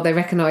 oh, they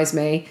recognise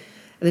me.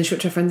 And then she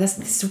went to her friend, this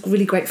is a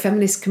really great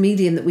feminist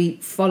comedian that we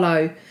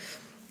follow.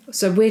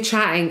 So we're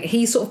chatting.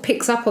 He sort of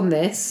picks up on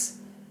this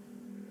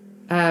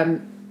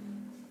and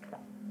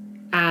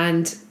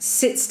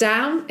sits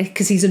down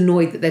because he's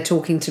annoyed that they're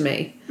talking to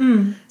me.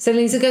 So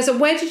Lisa goes, so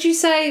where did you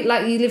say,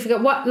 like, you live?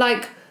 What,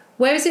 like,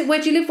 where is it? Where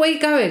do you live? Where are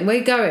you going? Where are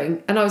you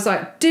going? And I was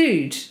like,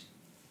 dude,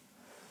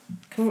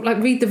 like,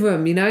 read the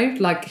room,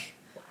 like...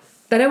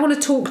 They don't want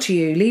to talk to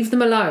you. Leave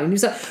them alone. He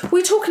was like, what are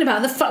you talking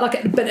about?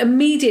 But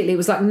immediately it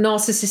was like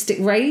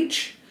narcissistic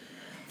rage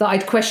that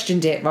I'd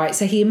questioned it, right?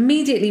 So he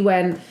immediately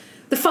went,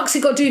 the fuck's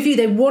it got to do with you?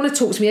 They want to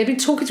talk to me. They've been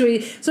talking to me.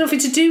 It's nothing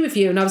to do with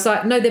you. And I was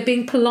like, no, they're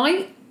being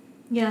polite.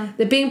 Yeah.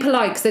 They're being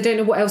polite because they don't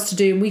know what else to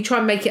do. And we try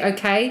and make it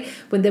okay.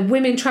 When they're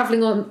women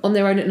travelling on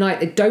their own at night,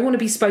 they don't want to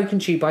be spoken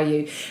to by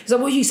you. He's like,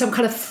 what are you, some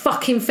kind of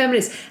fucking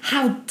feminist?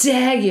 How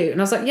dare you?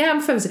 And I was like, yeah, I'm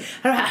a feminist.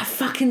 And how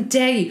fucking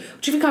dare you?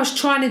 What do you think I was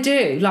trying to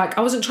do? Like,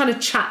 I wasn't trying to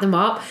chat them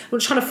up. I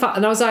wasn't trying to fuck.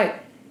 And I was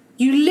like,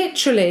 you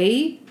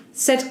literally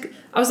said...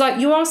 I was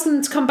like, you're asking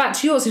them to come back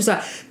to yours. He was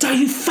like, don't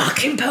you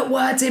fucking put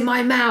words in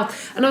my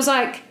mouth. And I was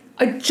like,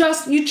 you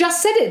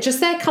just said it. Just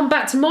there, come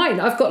back to mine.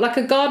 I've got like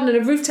a garden and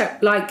a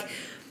rooftop, like...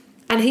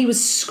 And he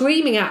was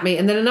screaming at me.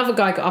 And then another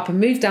guy got up and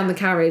moved down the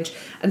carriage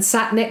and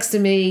sat next to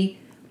me,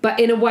 but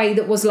in a way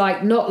that was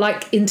like, not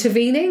like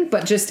intervening,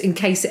 but just in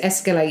case it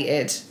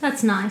escalated.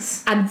 That's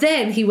nice. And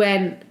then he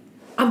went,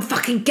 I'm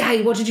fucking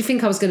gay. What did you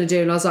think I was going to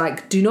do? And I was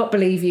like, do not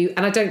believe you.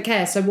 And I don't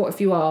care. So what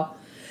if you are?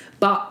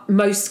 But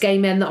most gay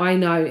men that I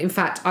know, in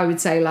fact, I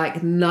would say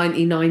like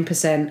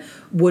 99%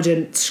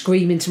 wouldn't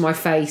scream into my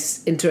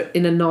face in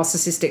a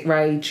narcissistic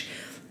rage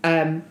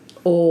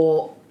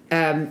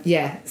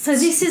yeah. So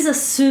this is a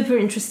super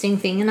interesting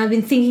thing, and I've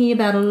been thinking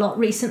about a lot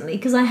recently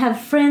because I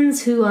have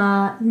friends who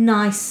are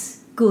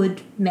nice,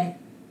 good men.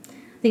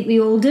 I think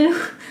we all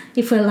do,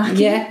 if we're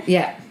lucky.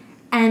 Yeah.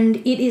 And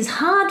it is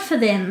hard for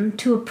them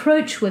to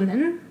approach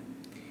women.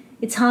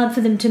 It's hard for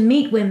them to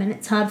meet women.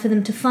 It's hard for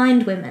them to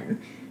find women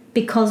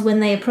because when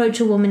they approach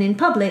a woman in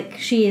public,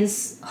 she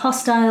is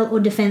hostile or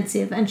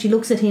defensive and she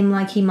looks at him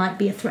like he might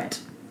be a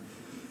threat.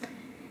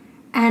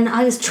 And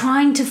I was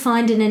trying to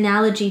find an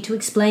analogy to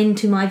explain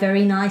to my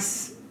very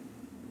nice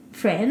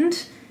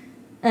friend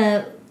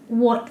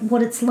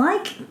what it's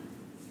like.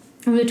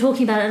 And we were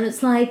talking about it, and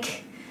it's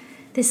like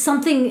there's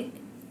something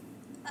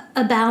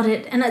about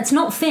it, and it's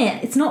not fair.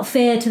 It's not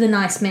fair to the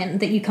nice men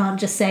that you can't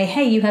just say,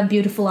 hey, you have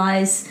beautiful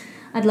eyes.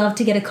 I'd love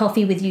to get a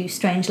coffee with you,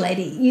 strange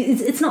lady.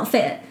 It's not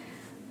fair.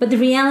 But the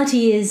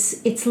reality is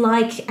it's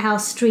like our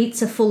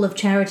streets are full of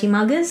charity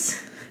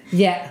muggers.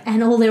 Yeah.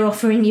 And all they're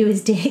offering you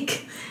is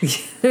dick.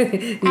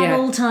 At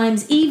all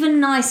times. Even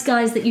nice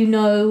guys that you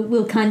know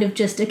will kind of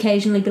just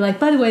occasionally be like,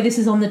 by the way, this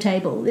is on the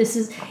table.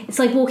 It's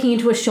like walking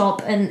into a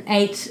shop and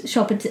 8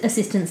 shop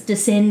assistants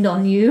descend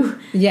on you.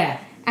 Yeah.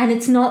 And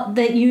it's not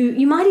that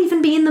you might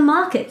even be in the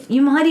market.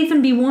 You might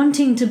even be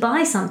wanting to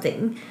buy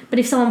something. But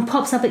if someone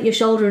pops up at your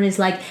shoulder and is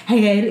like,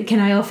 hey, can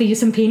I offer you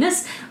some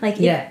penis? Like,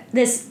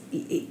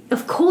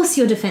 of course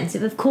you're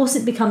defensive. Of course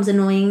it becomes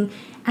annoying.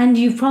 And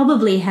you've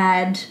probably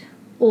had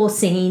or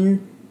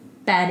seen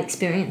bad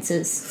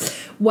experiences.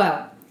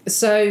 Well,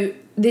 so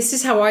this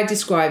is how I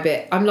describe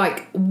it. I'm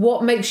like,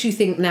 what makes you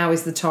think now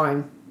is the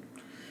time?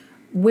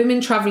 Women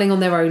travelling on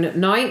their own at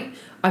night.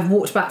 I've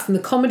walked back from the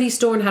Comedy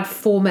Store and had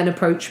 4 men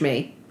approach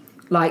me.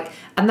 Like,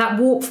 and that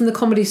walk from the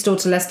Comedy Store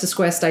to Leicester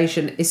Square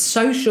Station is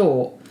so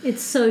short.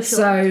 It's so short.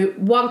 So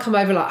one come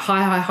over like,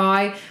 hi, hi,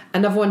 hi.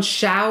 Another one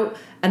shout.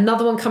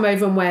 Another one come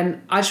over and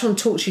went, I just want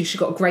to talk to you. She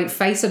got a great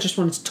face. I just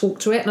wanted to talk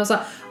to it. And I was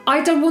like,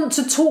 I don't want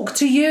to talk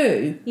to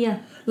you. Yeah.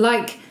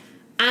 Like,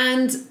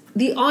 and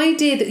the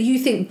idea that you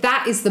think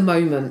that is the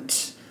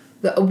moment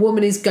that a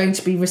woman is going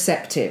to be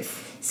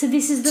receptive. So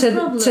this is the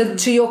problem.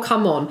 To your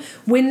come on.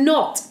 We're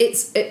not.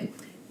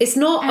 It's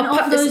not. And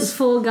of those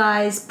 4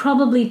 guys,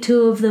 probably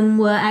 2 of them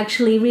were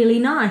actually really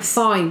nice.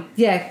 Fine.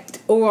 Yeah.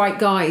 All right,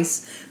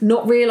 guys.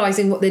 Not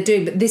realising what they're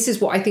doing. But this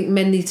is what I think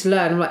men need to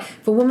learn. I'm like,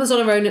 if a woman's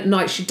on her own at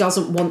night, she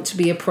doesn't want to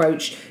be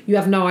approached. You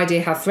have no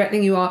idea how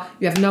threatening you are.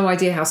 You have no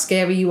idea how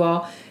scary you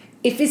are.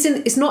 If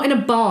it's not in a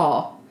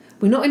bar.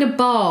 We're not in a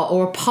bar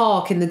or a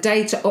park in the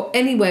daytime or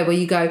anywhere where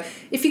you go.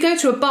 If you go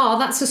to a bar,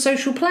 that's a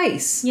social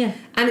place. Yeah.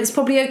 And it's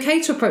probably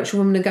okay to approach a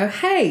woman and go,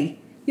 hey,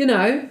 you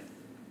know.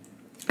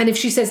 And if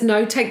she says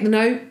no, take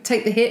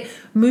the hit,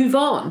 move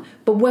on.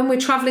 But when we're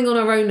travelling on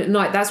our own at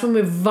night, that's when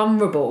we're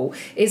vulnerable.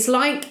 It's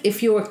like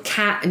if you're a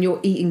cat and you're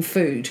eating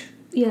food.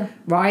 Yeah.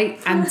 Right?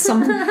 And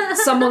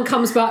someone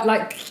comes back,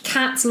 like,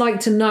 cats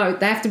like to know,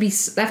 they have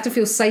to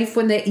feel safe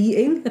when they're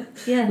eating.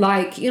 Yeah.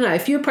 Like, you know,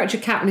 if you approach a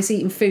cat when it's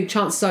eating food,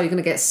 chances are you're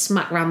going to get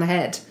smacked round the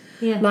head.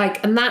 Yeah.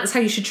 Like, and that's how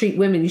you should treat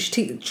women. You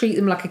should treat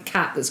them like a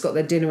cat that's got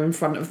their dinner in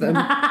front of them.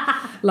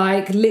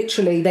 Like,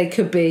 literally, they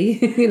could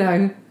be, you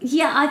know.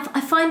 Yeah,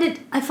 I find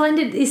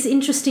it this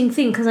interesting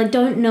thing because I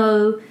don't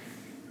know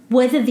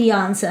whether the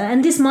answer,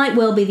 and this might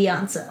well be the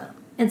answer,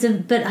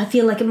 but I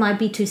feel like it might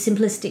be too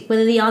simplistic.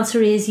 Whether the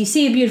answer is you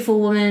see a beautiful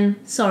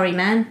woman, sorry,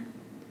 man.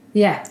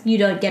 Yeah. You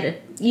don't get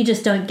it. You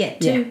just don't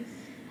get to.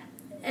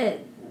 Yeah.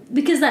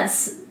 Because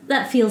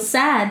that feels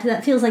sad.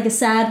 That feels like a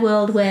sad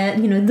world where,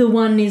 you know, the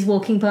one is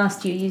walking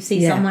past you. You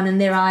see someone and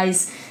their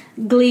eyes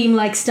gleam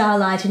like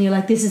starlight and you're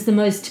like, this is the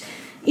most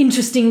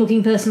interesting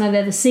looking person I've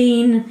ever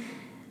seen.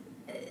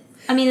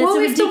 I mean,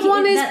 that's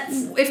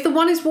if the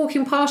one is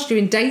walking past you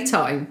in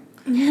daytime,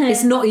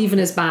 it's not even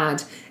as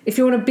bad. If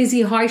you're on a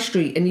busy high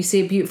street and you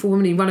see a beautiful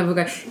woman, you run over and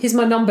go, here's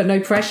my number, no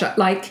pressure.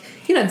 Like,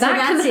 you know, that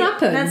can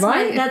happen,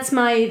 right? That's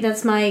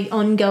my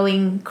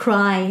ongoing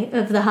cry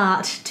of the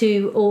heart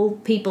to all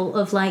people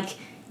of like,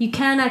 you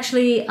can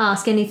actually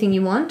ask anything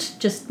you want.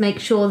 Just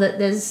make sure that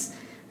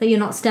you're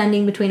not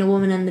standing between a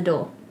woman and the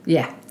door.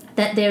 Yeah.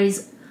 That there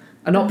is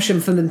an option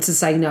for them to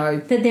say no.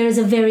 That there is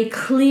a very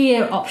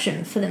clear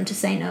option for them to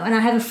say no. And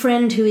I have a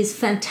friend who is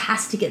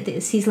fantastic at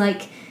this. He's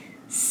like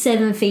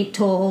 7 feet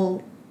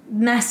tall,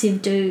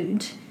 massive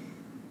dude.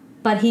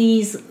 But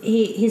his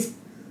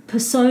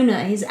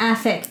persona, his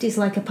affect is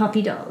like a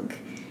puppy dog.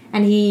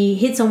 And he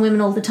hits on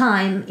women all the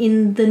time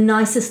in the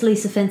nicest,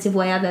 least offensive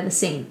way I've ever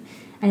seen.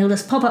 And he'll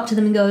just pop up to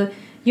them and go,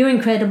 you're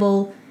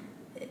incredible,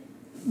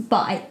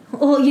 bye.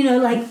 Or, you know,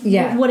 like,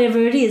 whatever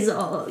it is.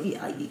 Or,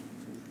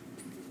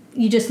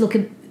 you just look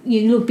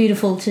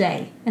beautiful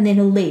today. And then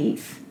he'll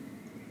leave.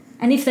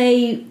 And if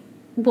they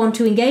want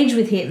to engage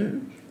with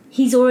him,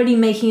 he's already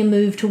making a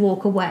move to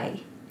walk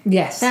away.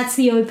 Yes. That's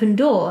the open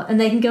door. And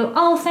they can go,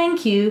 oh,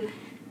 thank you.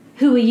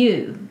 Who are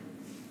you?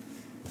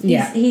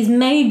 Yeah. He's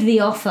made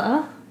the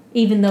offer,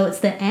 even though it's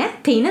the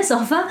penis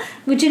offer,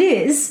 which it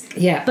is.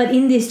 Yeah. But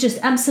in this just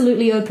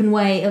absolutely open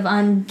way of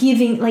I'm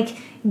giving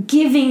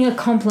a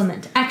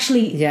compliment.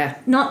 Actually,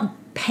 not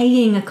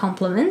paying a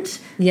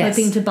compliment,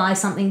 hoping to buy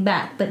something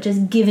back, but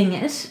just giving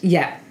it.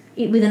 Yeah.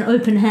 With an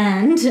open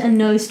hand and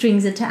no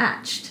strings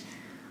attached.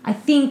 I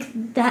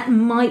think that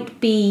might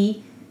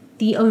be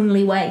the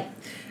only way.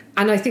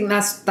 And I think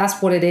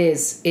that's what it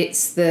is.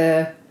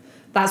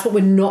 That's what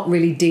we're not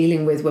really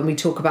dealing with when we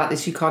talk about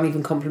this. You can't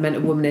even compliment a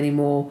woman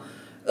anymore.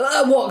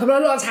 What? Can I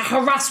not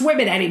harass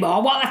women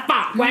anymore? What the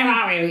fuck? Where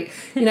are we?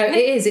 You know, it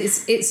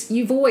is. It's.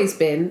 You've always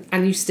been,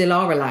 and you still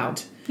are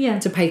allowed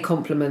to pay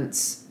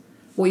compliments.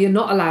 What you're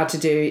not allowed to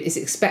do is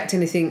expect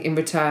anything in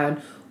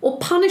return or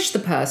punish the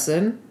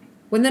person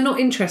when they're not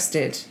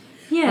interested.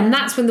 Yeah. And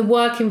that's when the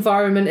work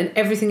environment and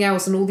everything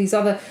else and all these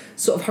other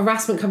sort of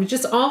harassment comes.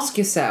 Just ask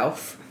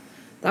yourself.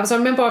 I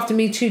remember after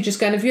Me Too just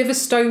going, have you ever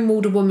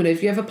stonewalled a woman?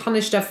 Have you ever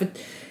punished her for,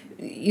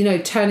 you know,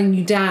 turning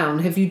you down?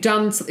 Have you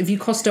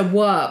cost her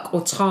work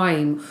or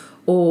time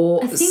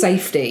or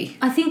safety?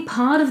 I think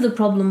part of the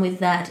problem with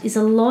that is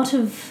a lot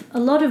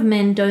of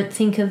men don't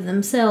think of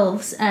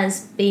themselves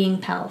as being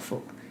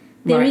powerful.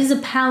 There Right. is a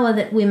power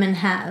that women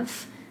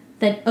have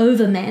that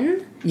over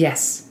men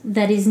Yes.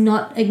 that is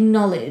not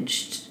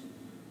acknowledged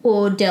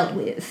or dealt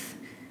with,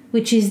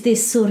 which is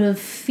this sort of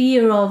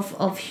fear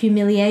of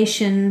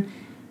humiliation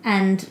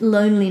and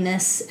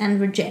loneliness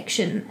and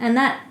rejection. And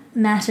that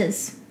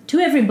matters to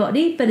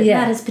everybody, but it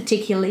Yeah. matters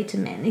particularly to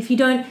men. If you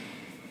don't...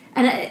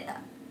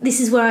 this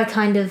is where I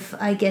kind of,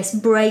 I guess,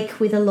 break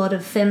with a lot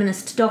of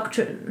feminist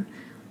doctrine,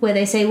 where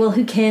they say, well,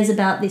 who cares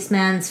about this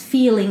man's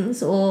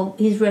feelings or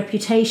his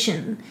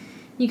reputation?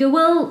 You go,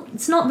 well,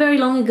 it's not very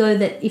long ago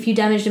that if you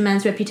damaged a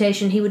man's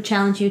reputation, he would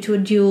challenge you to a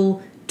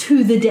duel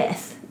to the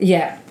death.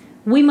 Yeah.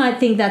 We might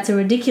think that's a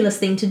ridiculous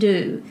thing to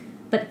do,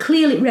 but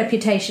clearly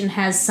reputation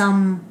has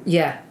some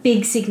Yeah.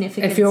 big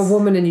significance. If you're a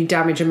woman and you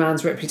damage a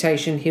man's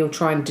reputation, he'll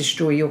try and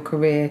destroy your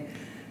career,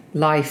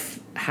 life,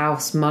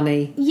 house,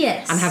 money,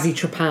 Yes. and have you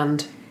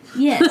trepanned.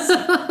 Yes,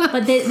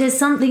 but there's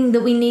something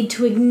that we need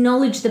to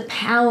acknowledge the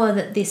power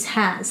that this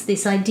has,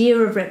 this idea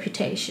of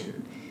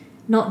reputation,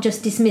 not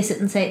just dismiss it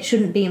and say it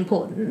shouldn't be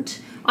important.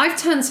 I've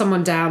turned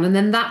someone down, and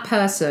then that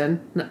person,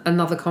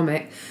 another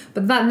comic,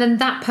 but then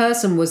that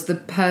person was the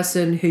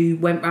person who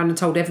went round and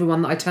told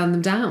everyone that I turned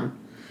them down.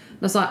 And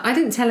I was like, I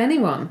didn't tell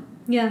anyone.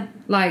 Yeah.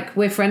 Like,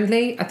 we're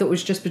friendly. I thought it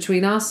was just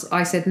between us.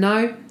 I said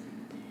no.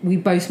 We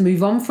both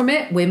move on from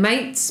it. We're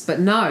mates, but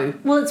no.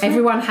 Well, it's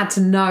everyone had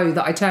to know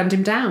that I turned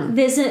him down.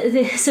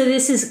 So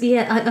this is,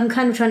 I'm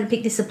kind of trying to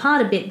pick this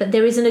apart a bit, but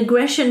there is an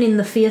aggression in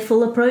the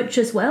fearful approach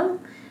as well.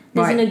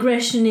 There's Right. an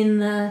aggression in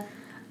the,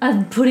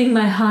 I'm putting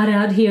my heart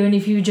out here, and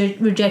if you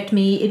reject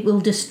me, it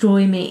will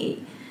destroy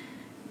me.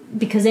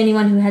 Because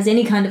anyone who has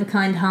any kind of a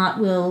kind heart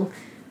will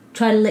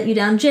try to let you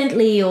down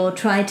gently or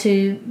try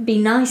to be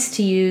nice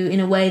to you in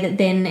a way that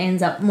then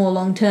ends up more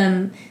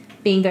long-term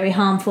being very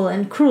harmful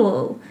and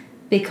cruel,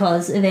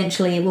 because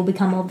eventually it will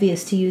become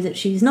obvious to you that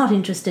she's not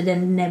interested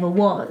and never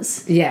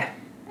was. Yeah.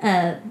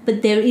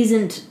 But there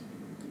isn't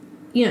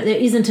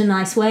a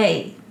nice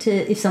way to,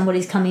 if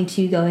somebody's coming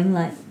to you going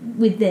like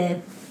with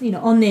their,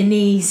 on their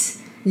knees,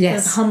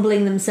 Yes. sort of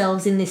humbling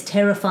themselves in this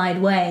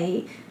terrified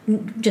way,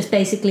 just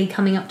basically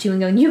coming up to you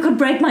and going, you could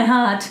break my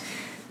heart.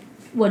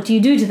 What do you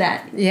do to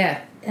that?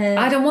 Yeah.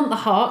 I don't want the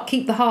heart.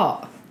 Keep the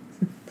heart.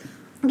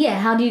 Yeah,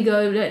 how do you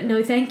go,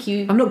 no thank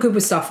you? I'm not good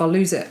with stuff. I'll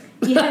lose it.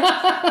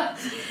 Yeah.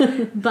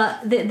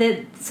 But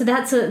so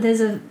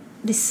there's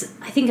this,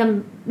 I think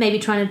I'm maybe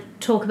trying to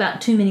talk about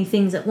too many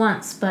things at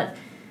once, but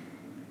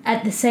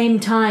at the same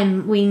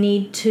time we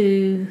need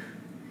to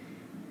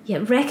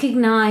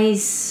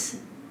recognize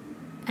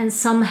and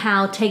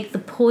somehow take the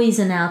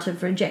poison out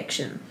of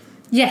rejection,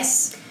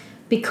 Yes.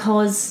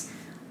 because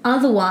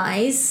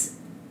otherwise,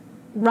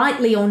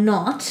 rightly or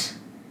not,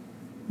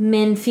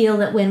 men feel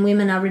that when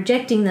women are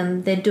rejecting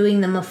them, they're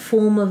doing them a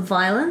form of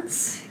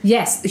violence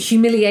Yes. The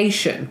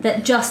humiliation.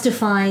 that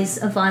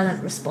justifies a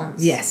violent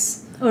response.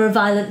 Yes. Or a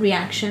violent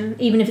reaction,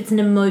 even if it's an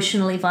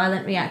emotionally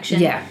violent reaction.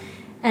 Yeah.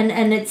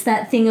 And it's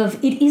that thing of,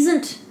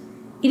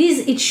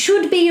 it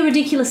should be a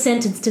ridiculous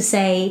sentence to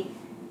say,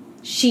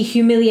 she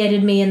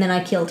humiliated me and then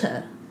I killed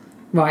her.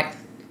 Right.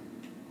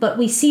 But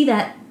we see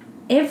that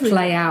everywhere.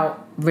 Play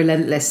out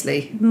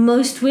relentlessly.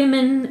 Most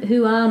women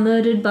who are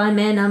murdered by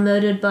men are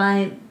murdered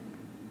by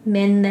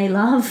men they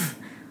love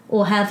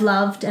or have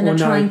loved and Or are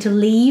no. trying to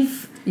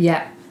leave.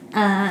 Yeah.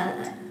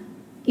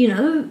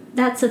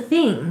 That's a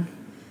thing.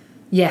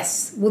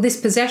 Yes. Well, this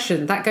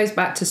possession, that goes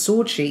back to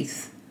sword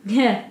sheath.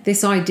 Yeah.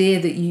 This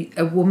idea that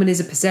a woman is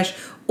a possession.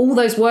 All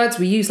those words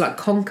we use, like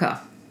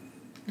conquer.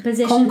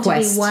 Possession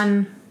Conquest. to be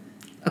one.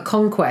 A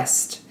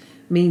conquest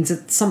means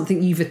it's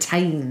something you've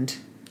attained.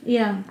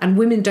 Yeah. And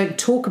women don't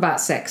talk about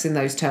sex in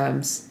those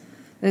terms.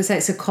 They say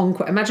it's a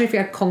conquest. Imagine if you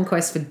had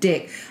conquest for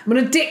dick. I'm on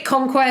a dick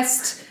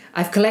conquest.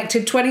 I've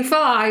collected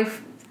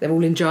 25. They're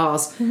all in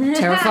jars.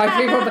 Terrified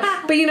people.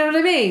 But you know what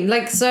I mean?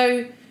 Like,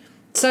 so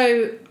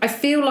I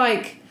feel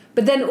like...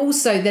 But then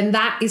also,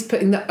 that is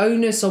putting the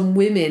onus on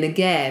women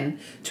again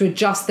to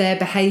adjust their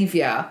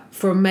behaviour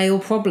for a male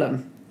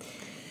problem.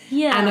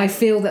 Yeah. And I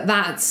feel that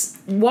that's...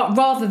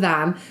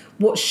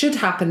 What should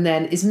happen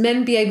then is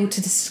men be able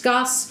to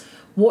discuss...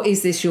 What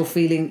is this you're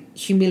feeling?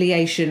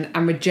 Humiliation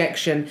and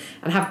rejection,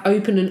 and have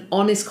open and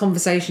honest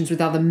conversations with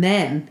other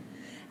men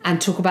and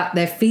talk about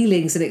their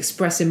feelings and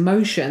express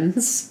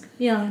emotions.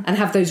 Yeah. And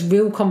have those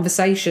real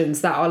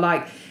conversations that are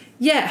like,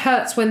 yeah, it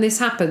hurts when this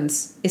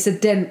happens. It's a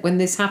dent when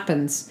this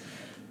happens.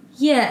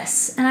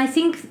 Yes. And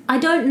I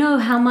don't know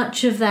how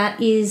much of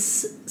that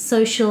is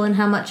social and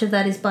how much of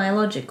that is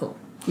biological.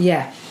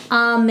 Yeah.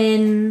 Are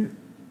men,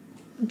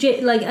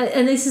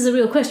 and this is a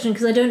real question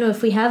because I don't know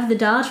if we have the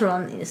data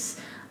on this.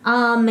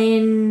 Are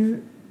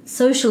men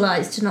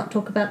socialized to not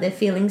talk about their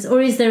feelings,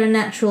 or is there a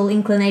natural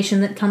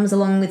inclination that comes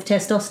along with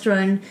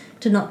testosterone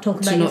to not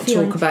talk about your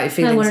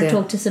feelings? I want to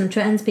talk to some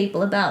trans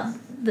people about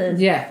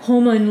the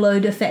hormone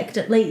load effect,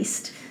 at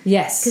least.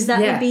 Yes, because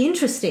that would be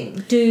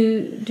interesting.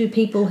 Do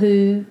people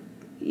who,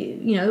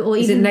 or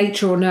is even it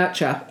nature or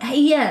nurture?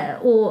 Yeah,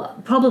 or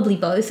probably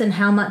both, and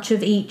how much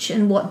of each,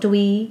 and what do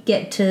we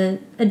get to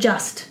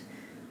adjust?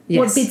 Yes.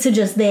 What bits are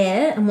just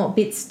there, and what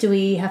bits do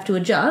we have to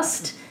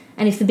adjust?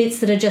 And if the bits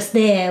that are just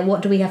there,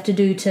 what do we have to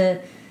do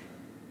to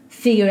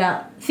figure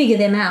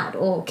them out,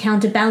 or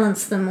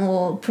counterbalance them,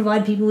 or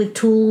provide people with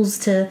tools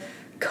to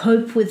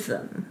cope with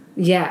them?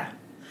 Yeah.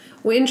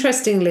 Well,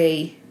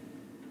 interestingly,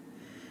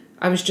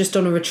 I was just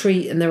on a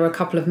retreat and there were a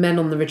couple of men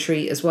on the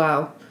retreat as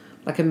well,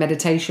 like a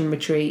meditation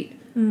retreat.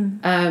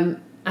 And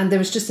there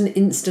was just an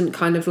instant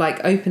kind of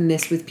like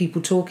openness with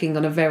people talking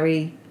on a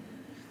very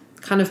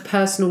kind of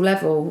personal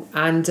level.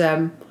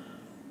 And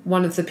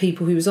one of the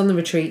people who was on the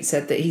retreat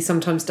said that he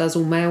sometimes does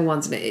all male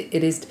ones, and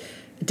it is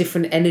a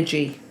different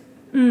energy.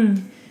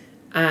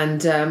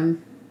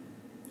 And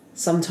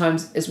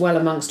sometimes as well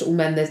amongst all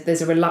men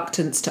there's a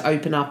reluctance to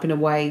open up in a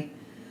way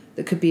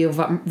that could be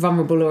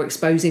vulnerable or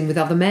exposing with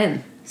other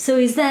men. So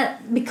is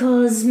that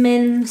because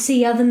men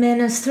see other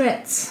men as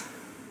threats?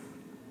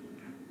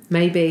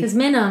 Maybe. Because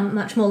men are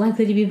much more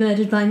likely to be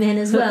murdered by men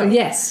as well.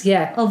 Yes,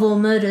 yeah. Of all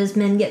murders,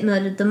 men get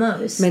murdered the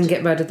most. Men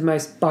get murdered the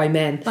most by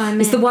men. By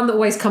men. It's the one that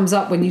always comes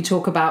up when you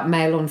talk about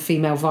male on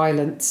female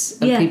violence,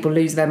 and people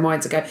lose their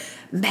minds and go,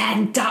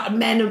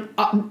 men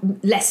are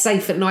less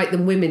safe at night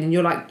than women. And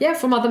you're like, yeah,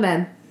 from other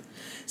men.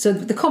 So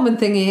the common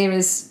thing here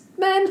is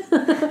men.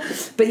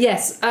 But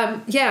yes,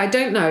 I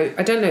don't know.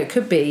 It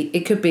could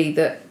be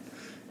that,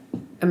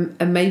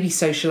 and maybe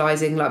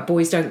socialising, like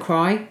boys don't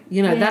cry.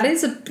 You know, that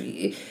is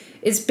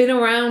it's been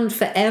around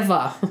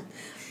forever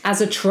as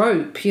a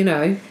trope, you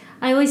know.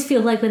 I always feel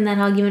like when that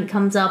argument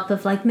comes up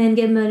of like men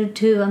get murdered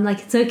too, I'm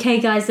like, it's okay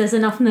guys, there's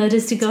enough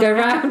murders to go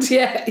around.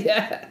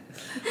 Yeah.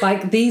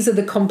 Like these are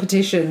the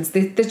competitions.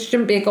 There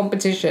shouldn't be a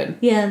competition.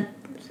 Yeah.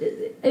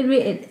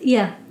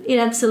 It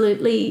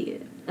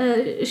absolutely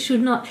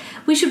should not.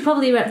 We should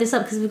probably wrap this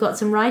up because we've got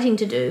some writing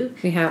to do.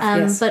 We have,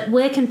 yes. But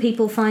where can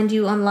people find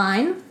you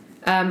online?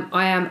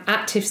 I am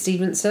at Tiff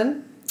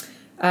Stevenson.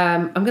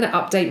 I'm going to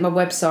update my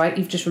website.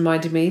 You've just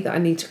reminded me that I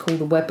need to call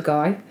the web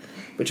guy,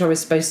 which I was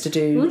supposed to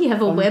do. Well, you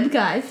have a web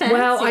guy. Fancy.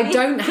 Well, I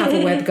don't have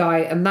a web guy,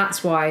 and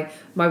that's why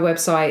my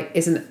website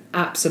is an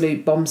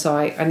absolute bomb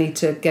site. I need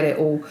to get it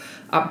all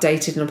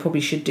updated, and I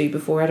probably should do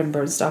before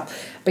Edinburgh and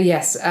stuff. But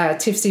yes,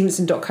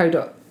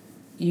 tiffstevenson.co.uk.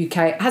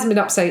 It hasn't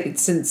been updated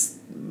since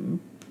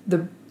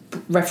the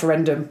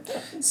referendum,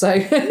 so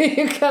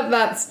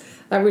that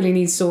really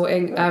needs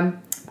sorting.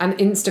 And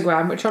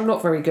Instagram, which I'm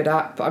not very good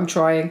at, but I'm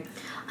trying.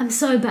 I'm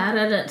so bad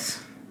at it.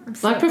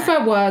 I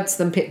prefer words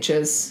than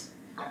pictures.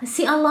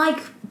 See, I like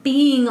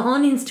being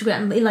on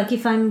Instagram, like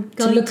if I'm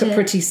going to look at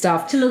pretty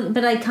stuff.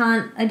 But I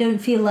can't. I don't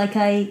feel like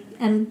I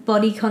am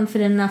body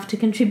confident enough to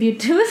contribute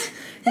to it.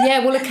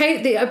 Yeah, well,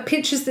 the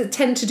pictures that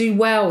tend to do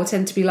well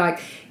tend to be like,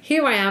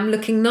 here I am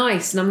looking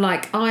nice, and I'm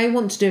like, I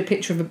want to do a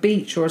picture of a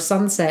beach or a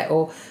sunset,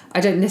 or I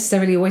don't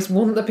necessarily always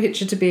want the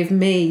picture to be of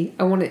me.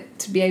 I want it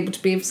to be able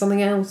to be of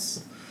something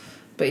else.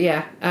 But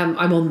yeah,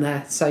 I'm on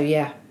there, so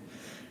yeah.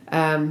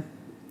 And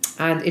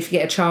if you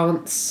get a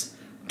chance,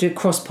 do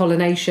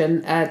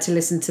cross-pollination to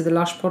listen to the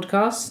Lush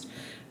podcast,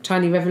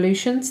 Tiny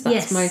Revolutions.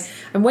 That's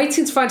I'm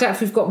waiting to find out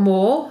if we've got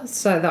more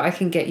so that I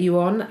can get you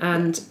on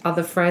and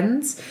other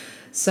friends.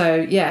 So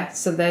yeah,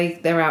 so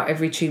they're out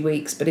every 2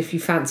 weeks. But if you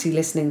fancy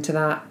listening to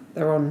that,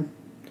 they're on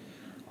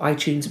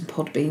iTunes and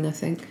Podbean, I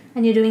think.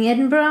 And you're doing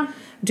Edinburgh? I'm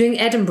doing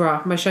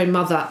Edinburgh, my show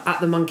Mother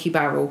at the Monkey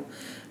Barrel.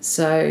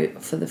 So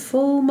for the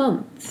full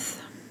month.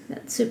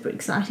 That's super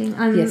exciting.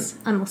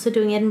 I'm also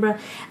doing Edinburgh.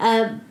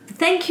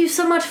 Thank you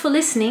so much for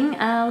listening.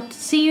 I'll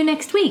see you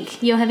next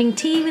week. You're having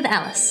tea with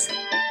Alice.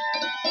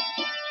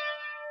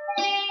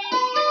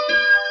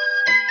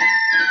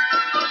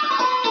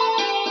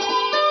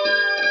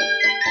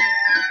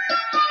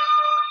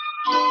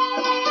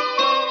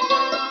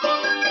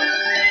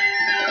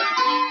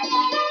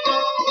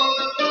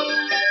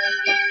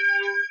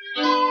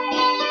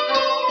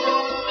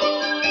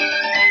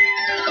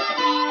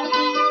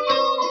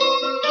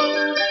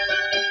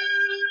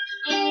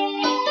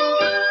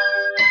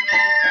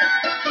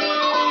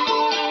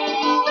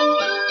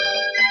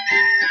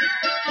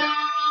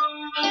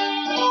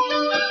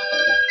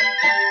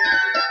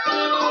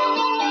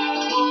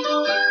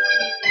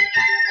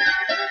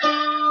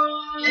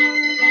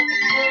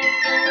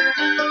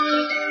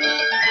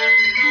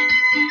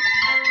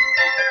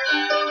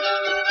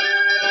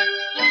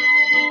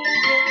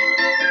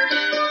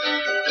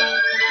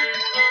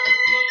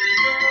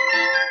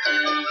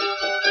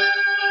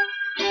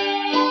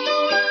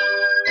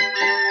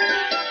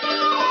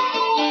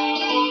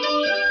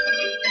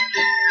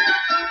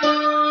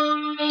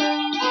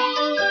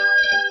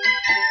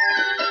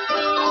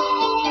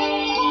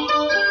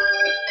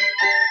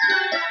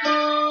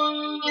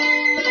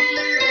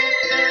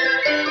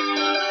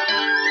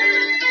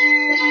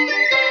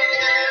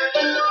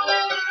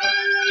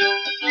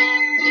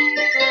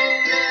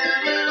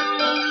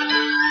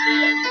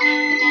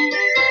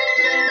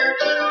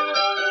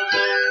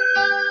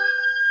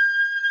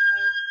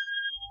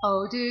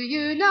 Oh, do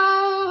you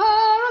know,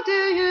 or do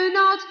you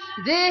not,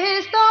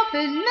 this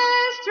Dolphin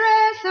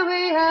Mistress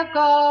we have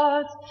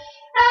got?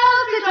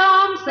 Elsie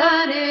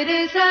Thompson, it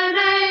is her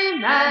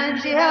name,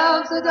 and she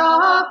helps the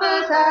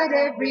doffers at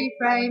every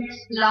frame.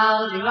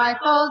 Laldy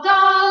Rifle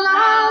Doll,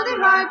 Laldy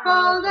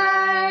Rifle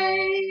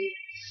Day.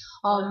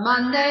 On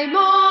Monday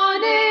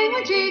morning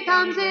when she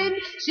comes in,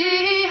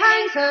 she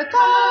hangs her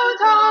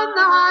coat on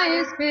the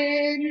highest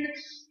pin,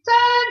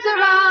 turns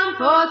around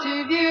for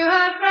to view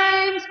her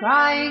frames,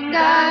 crying,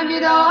 damn you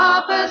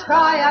doffers,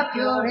 cry up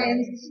your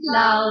ends.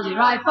 Laldy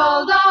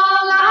Rifle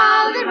Doll,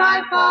 Laldy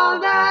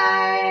Rifle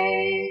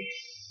Day.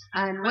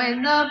 And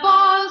when the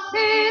boss,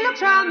 he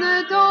looks round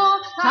the door,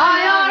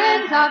 tie our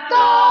ends up,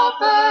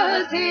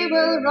 doffers, he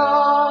will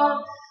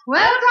roar.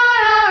 Well,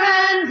 tie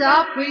our ends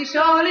up, we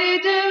surely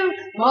do,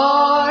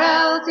 for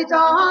Elsie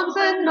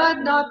Thompson, but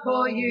not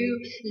for you.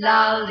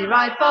 Laldy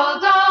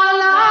Rifle Doll,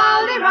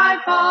 Laldy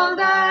Rifle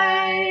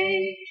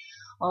Day.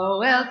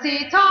 Oh,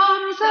 Elsie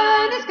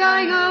Thompson is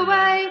going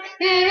away,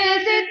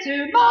 is it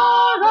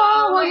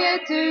tomorrow or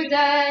yet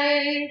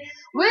today?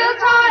 We'll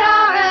tie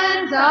our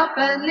ends up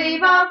and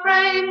leave our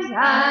frames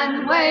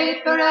and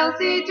wait for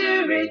Elsie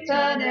to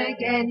return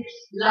again.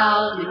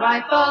 Laldy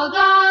Rifle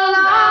Doll,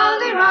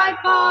 Laldy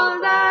Rifle